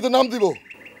আসামিতে নাম দিব।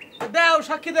 দাও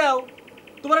সাক্ষী দাও,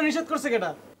 তোমার নিষেধ করছে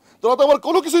কেটা? তোরা তো আমার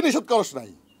কোনো কিছুই নিষেধ করস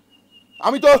নাই।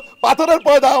 আমি তো পাথরের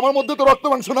পয়দা, আমার মধ্যে তো রক্ত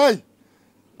মাংস নাই।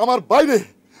 আমার বাইরে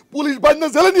পুলিশ বাইরে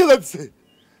জেলে নিয়ে যাচ্ছে,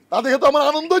 তা দেখে তো আমার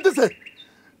আনন্দ হইতেছে।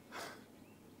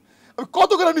 আমি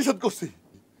কত করে নিষেধ করছি,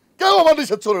 কেউ আমার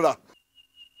নিষেধ চলে না।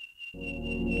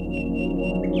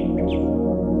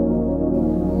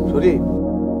 শরীফ,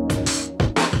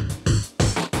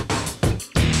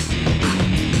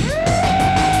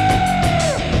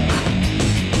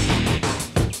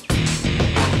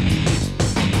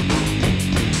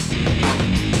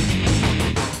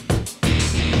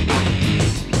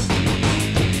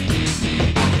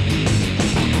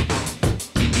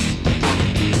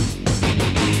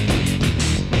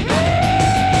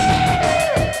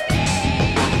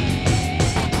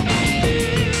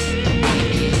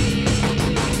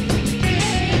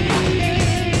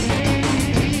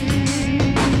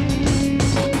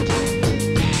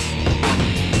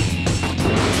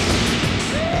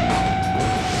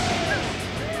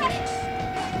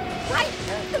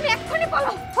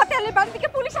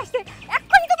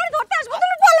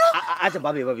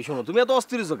 ভাবি ভাবি শোনো, তুমি এত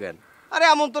অস্থির হইছো কেন? আরে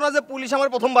এমন তো না যে পুলিশ আমার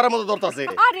প্রথমবারের মতো ধরতাছে।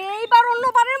 আরে এইবার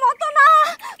অন্যবারের মতো না,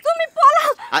 তুমি পলাও।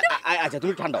 আচ্ছা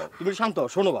তুমি ঠান্ডা হও, তুমি শান্ত হও।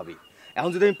 শোনো ভাবি, এখন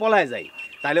যদি আমি পলায় যাই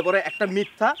তাহলে পরে একটা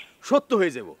মিথ্যা সত্য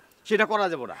হয়ে যাব, সেটা করা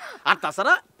যাবে না। আর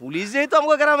তাছাড়া পুলিশ যেহেতু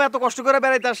আমাকে গ্রামে এত কষ্ট করে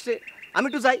বেড়াইতে আসছে, আমি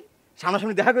একটু যাই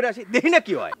সামনাসামনি দেখা করে আসি, দেখি না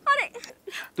কি হয়।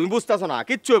 তুমি বুঝতেছো না,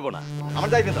 কিচ্ছু হইব না, আমার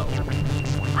যাইতে দাও।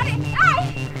 আরে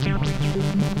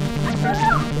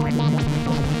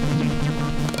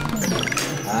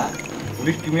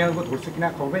পুলিশ ক্রিমিনালকে ধরছে কিনা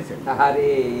খবর পেয়েছে? আরে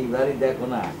এইবারই দেখো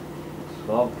না,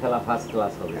 সব খেলা ফার্স্ট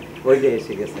ক্লাস হবে। ওই যে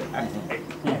এসে গেছে।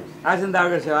 আসেন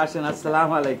দারোগা সাহেব, আসেন।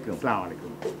 আসসালামু আলাইকুম। আসসালামু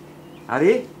আলাইকুম।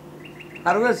 আরে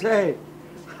দারোগা সাহেব,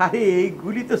 আরে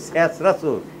এইগুলি তো স্যাঁচরা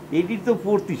চোর, এটির তো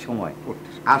পড়তি সময়।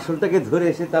 আসলটাকে ধরে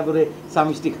এসে তারপরে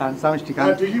সামিষ্টি খান। সামিষ্টি খান।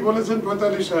 ঠিকই বলেছেন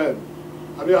পঁয়তাল্লিশ সাহেব,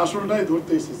 আমি আসলটাই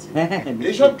ধরতে এসেছি।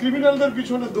 এইসব ক্রিমিনালদের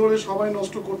পিছনে দৌড়ে সবাই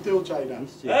নষ্ট করতেও চাই না।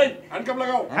 এই হ্যান্ডকাপ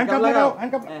লাগাও, হ্যান্ডকাপ লাগাও,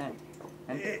 হ্যান্ডকাপ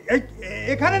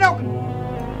এখানে নাও।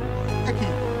 কি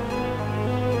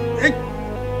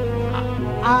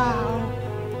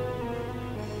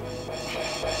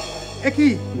এই কি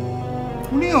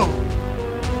উনিও?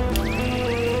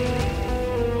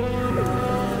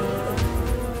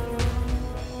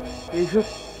 এইসব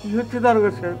কি হচ্ছে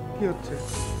দারোগা সাহেব? কি হচ্ছে?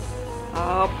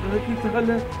 আপনারা কি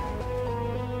তাহলে?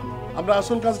 আমরা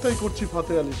আসল কাজটাই করছি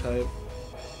ফতে আলী সাহেব।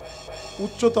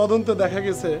 উচ্চ তদন্তে দেখা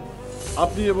গেছে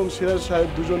আপনি এবং সিরাজ সাহেব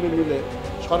দুজনে মিলে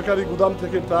সরকারি গুদাম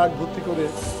থেকে ট্রাক ভর্তি করে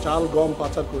চাল গম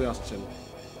পাচার করে আসছেন।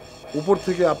 উপর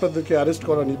থেকে আপনাদেরকে অ্যারেস্ট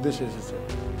করার নির্দেশ এসেছে।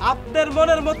 আপনার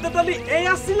মনের মধ্যে তাহলে এই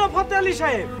আসছিল ফতে আলী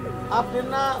সাহেব? আপনি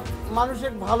না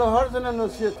মানুষের ভালো হওয়ার জন্য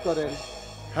নসিহত করেন?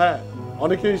 হ্যাঁ,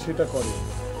 অনেকেই সেটা করে,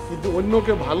 কিন্তু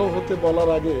অন্যকে ভালো হতে বলার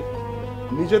আগে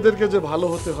নিজেদেরকে যে ভালো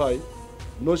হতে হয়,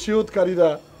 নসিহতকারীরা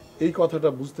এই কথাটা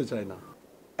বুঝতে চায় না।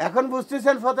 এখন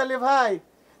বুঝতেছেন ফতালি ভাই,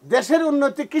 দেশের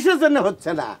উন্নতি কিসের জন্য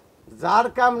হচ্ছে না? যার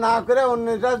কাম না করে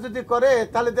অন্যরা যদি করে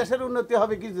তাহলে দেশের উন্নতি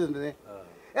হবে কি জন্য?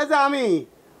 এই যে আমি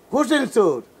হোসেন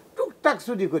চোর, টুকটাক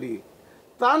চুরি করি,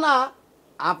 তা না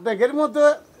আপনাদের মতো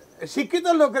শিক্ষিত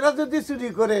লোকেরা যদি চুরি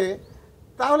করে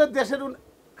তাহলে দেশের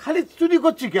খালি চুরি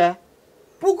করছি কে?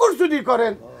 পুকুর চুরি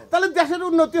করেন, তাহলে দেশের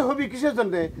উন্নতি হবে কিসের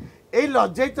জন্য? এই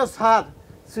লজ্জাই তো স্যার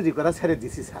চুরি করা ছেড়ে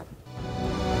দিছি স্যার।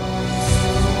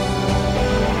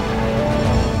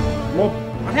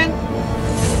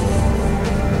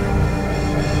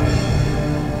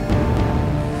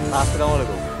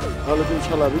 ওয়ালাইকুম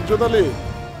সালাম। ইজ্জত আলী,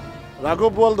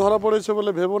 রাঘব বোয়াল ধরা পড়েছে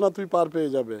বলে ভেবো না তুই পার পেয়ে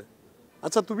যাবে।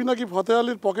 আচ্ছা, তুমি নাকি ফতে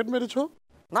আলীর পকেট মেরেছো?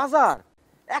 না স্যার,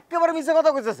 একেবারে মিছে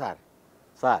কথা কইছে স্যার।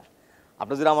 স্যার,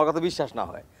 আপনার যদি আমার কথা বিশ্বাস না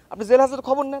হয়, আপনি জেল হাজতের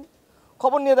খবর নেন,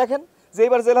 খবর নিয়ে দেখেন যে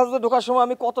এবার জেল হাজতে ঢোকার সময়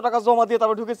আমি কত টাকা জমা দিয়ে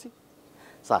তারপর ঢুকেছি।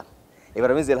 স্যার, এবার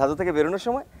আমি জেল হাজত থেকে বেরোনোর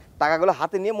সময় টাকাগুলো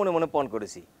হাতে নিয়ে মনে মনে পণ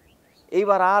করেছি,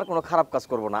 এইবার আর কোনো খারাপ কাজ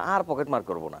করব না, আর পকেট মার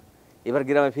করব না। এবার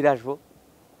গ্রামে ফিরে আসবো,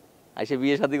 এসে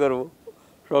বিয়ে শাদী করবো,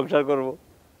 সংসার করব।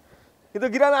 কিন্তু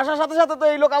গ্রামে আসার সাথে সাথে তো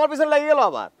এই লোক আমার পিছনে লেগে গেল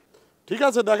আবার। ঠিক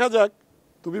আছে, দেখা যাক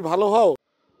তুমি ভালো হও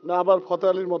না আবার ফতে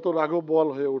আলীর মতো রাঘব বোয়াল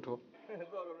হয়ে ওঠো।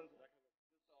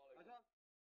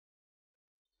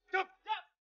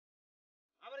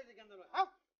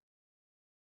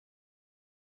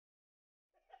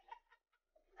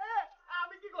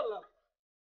 আমি কি করলাম?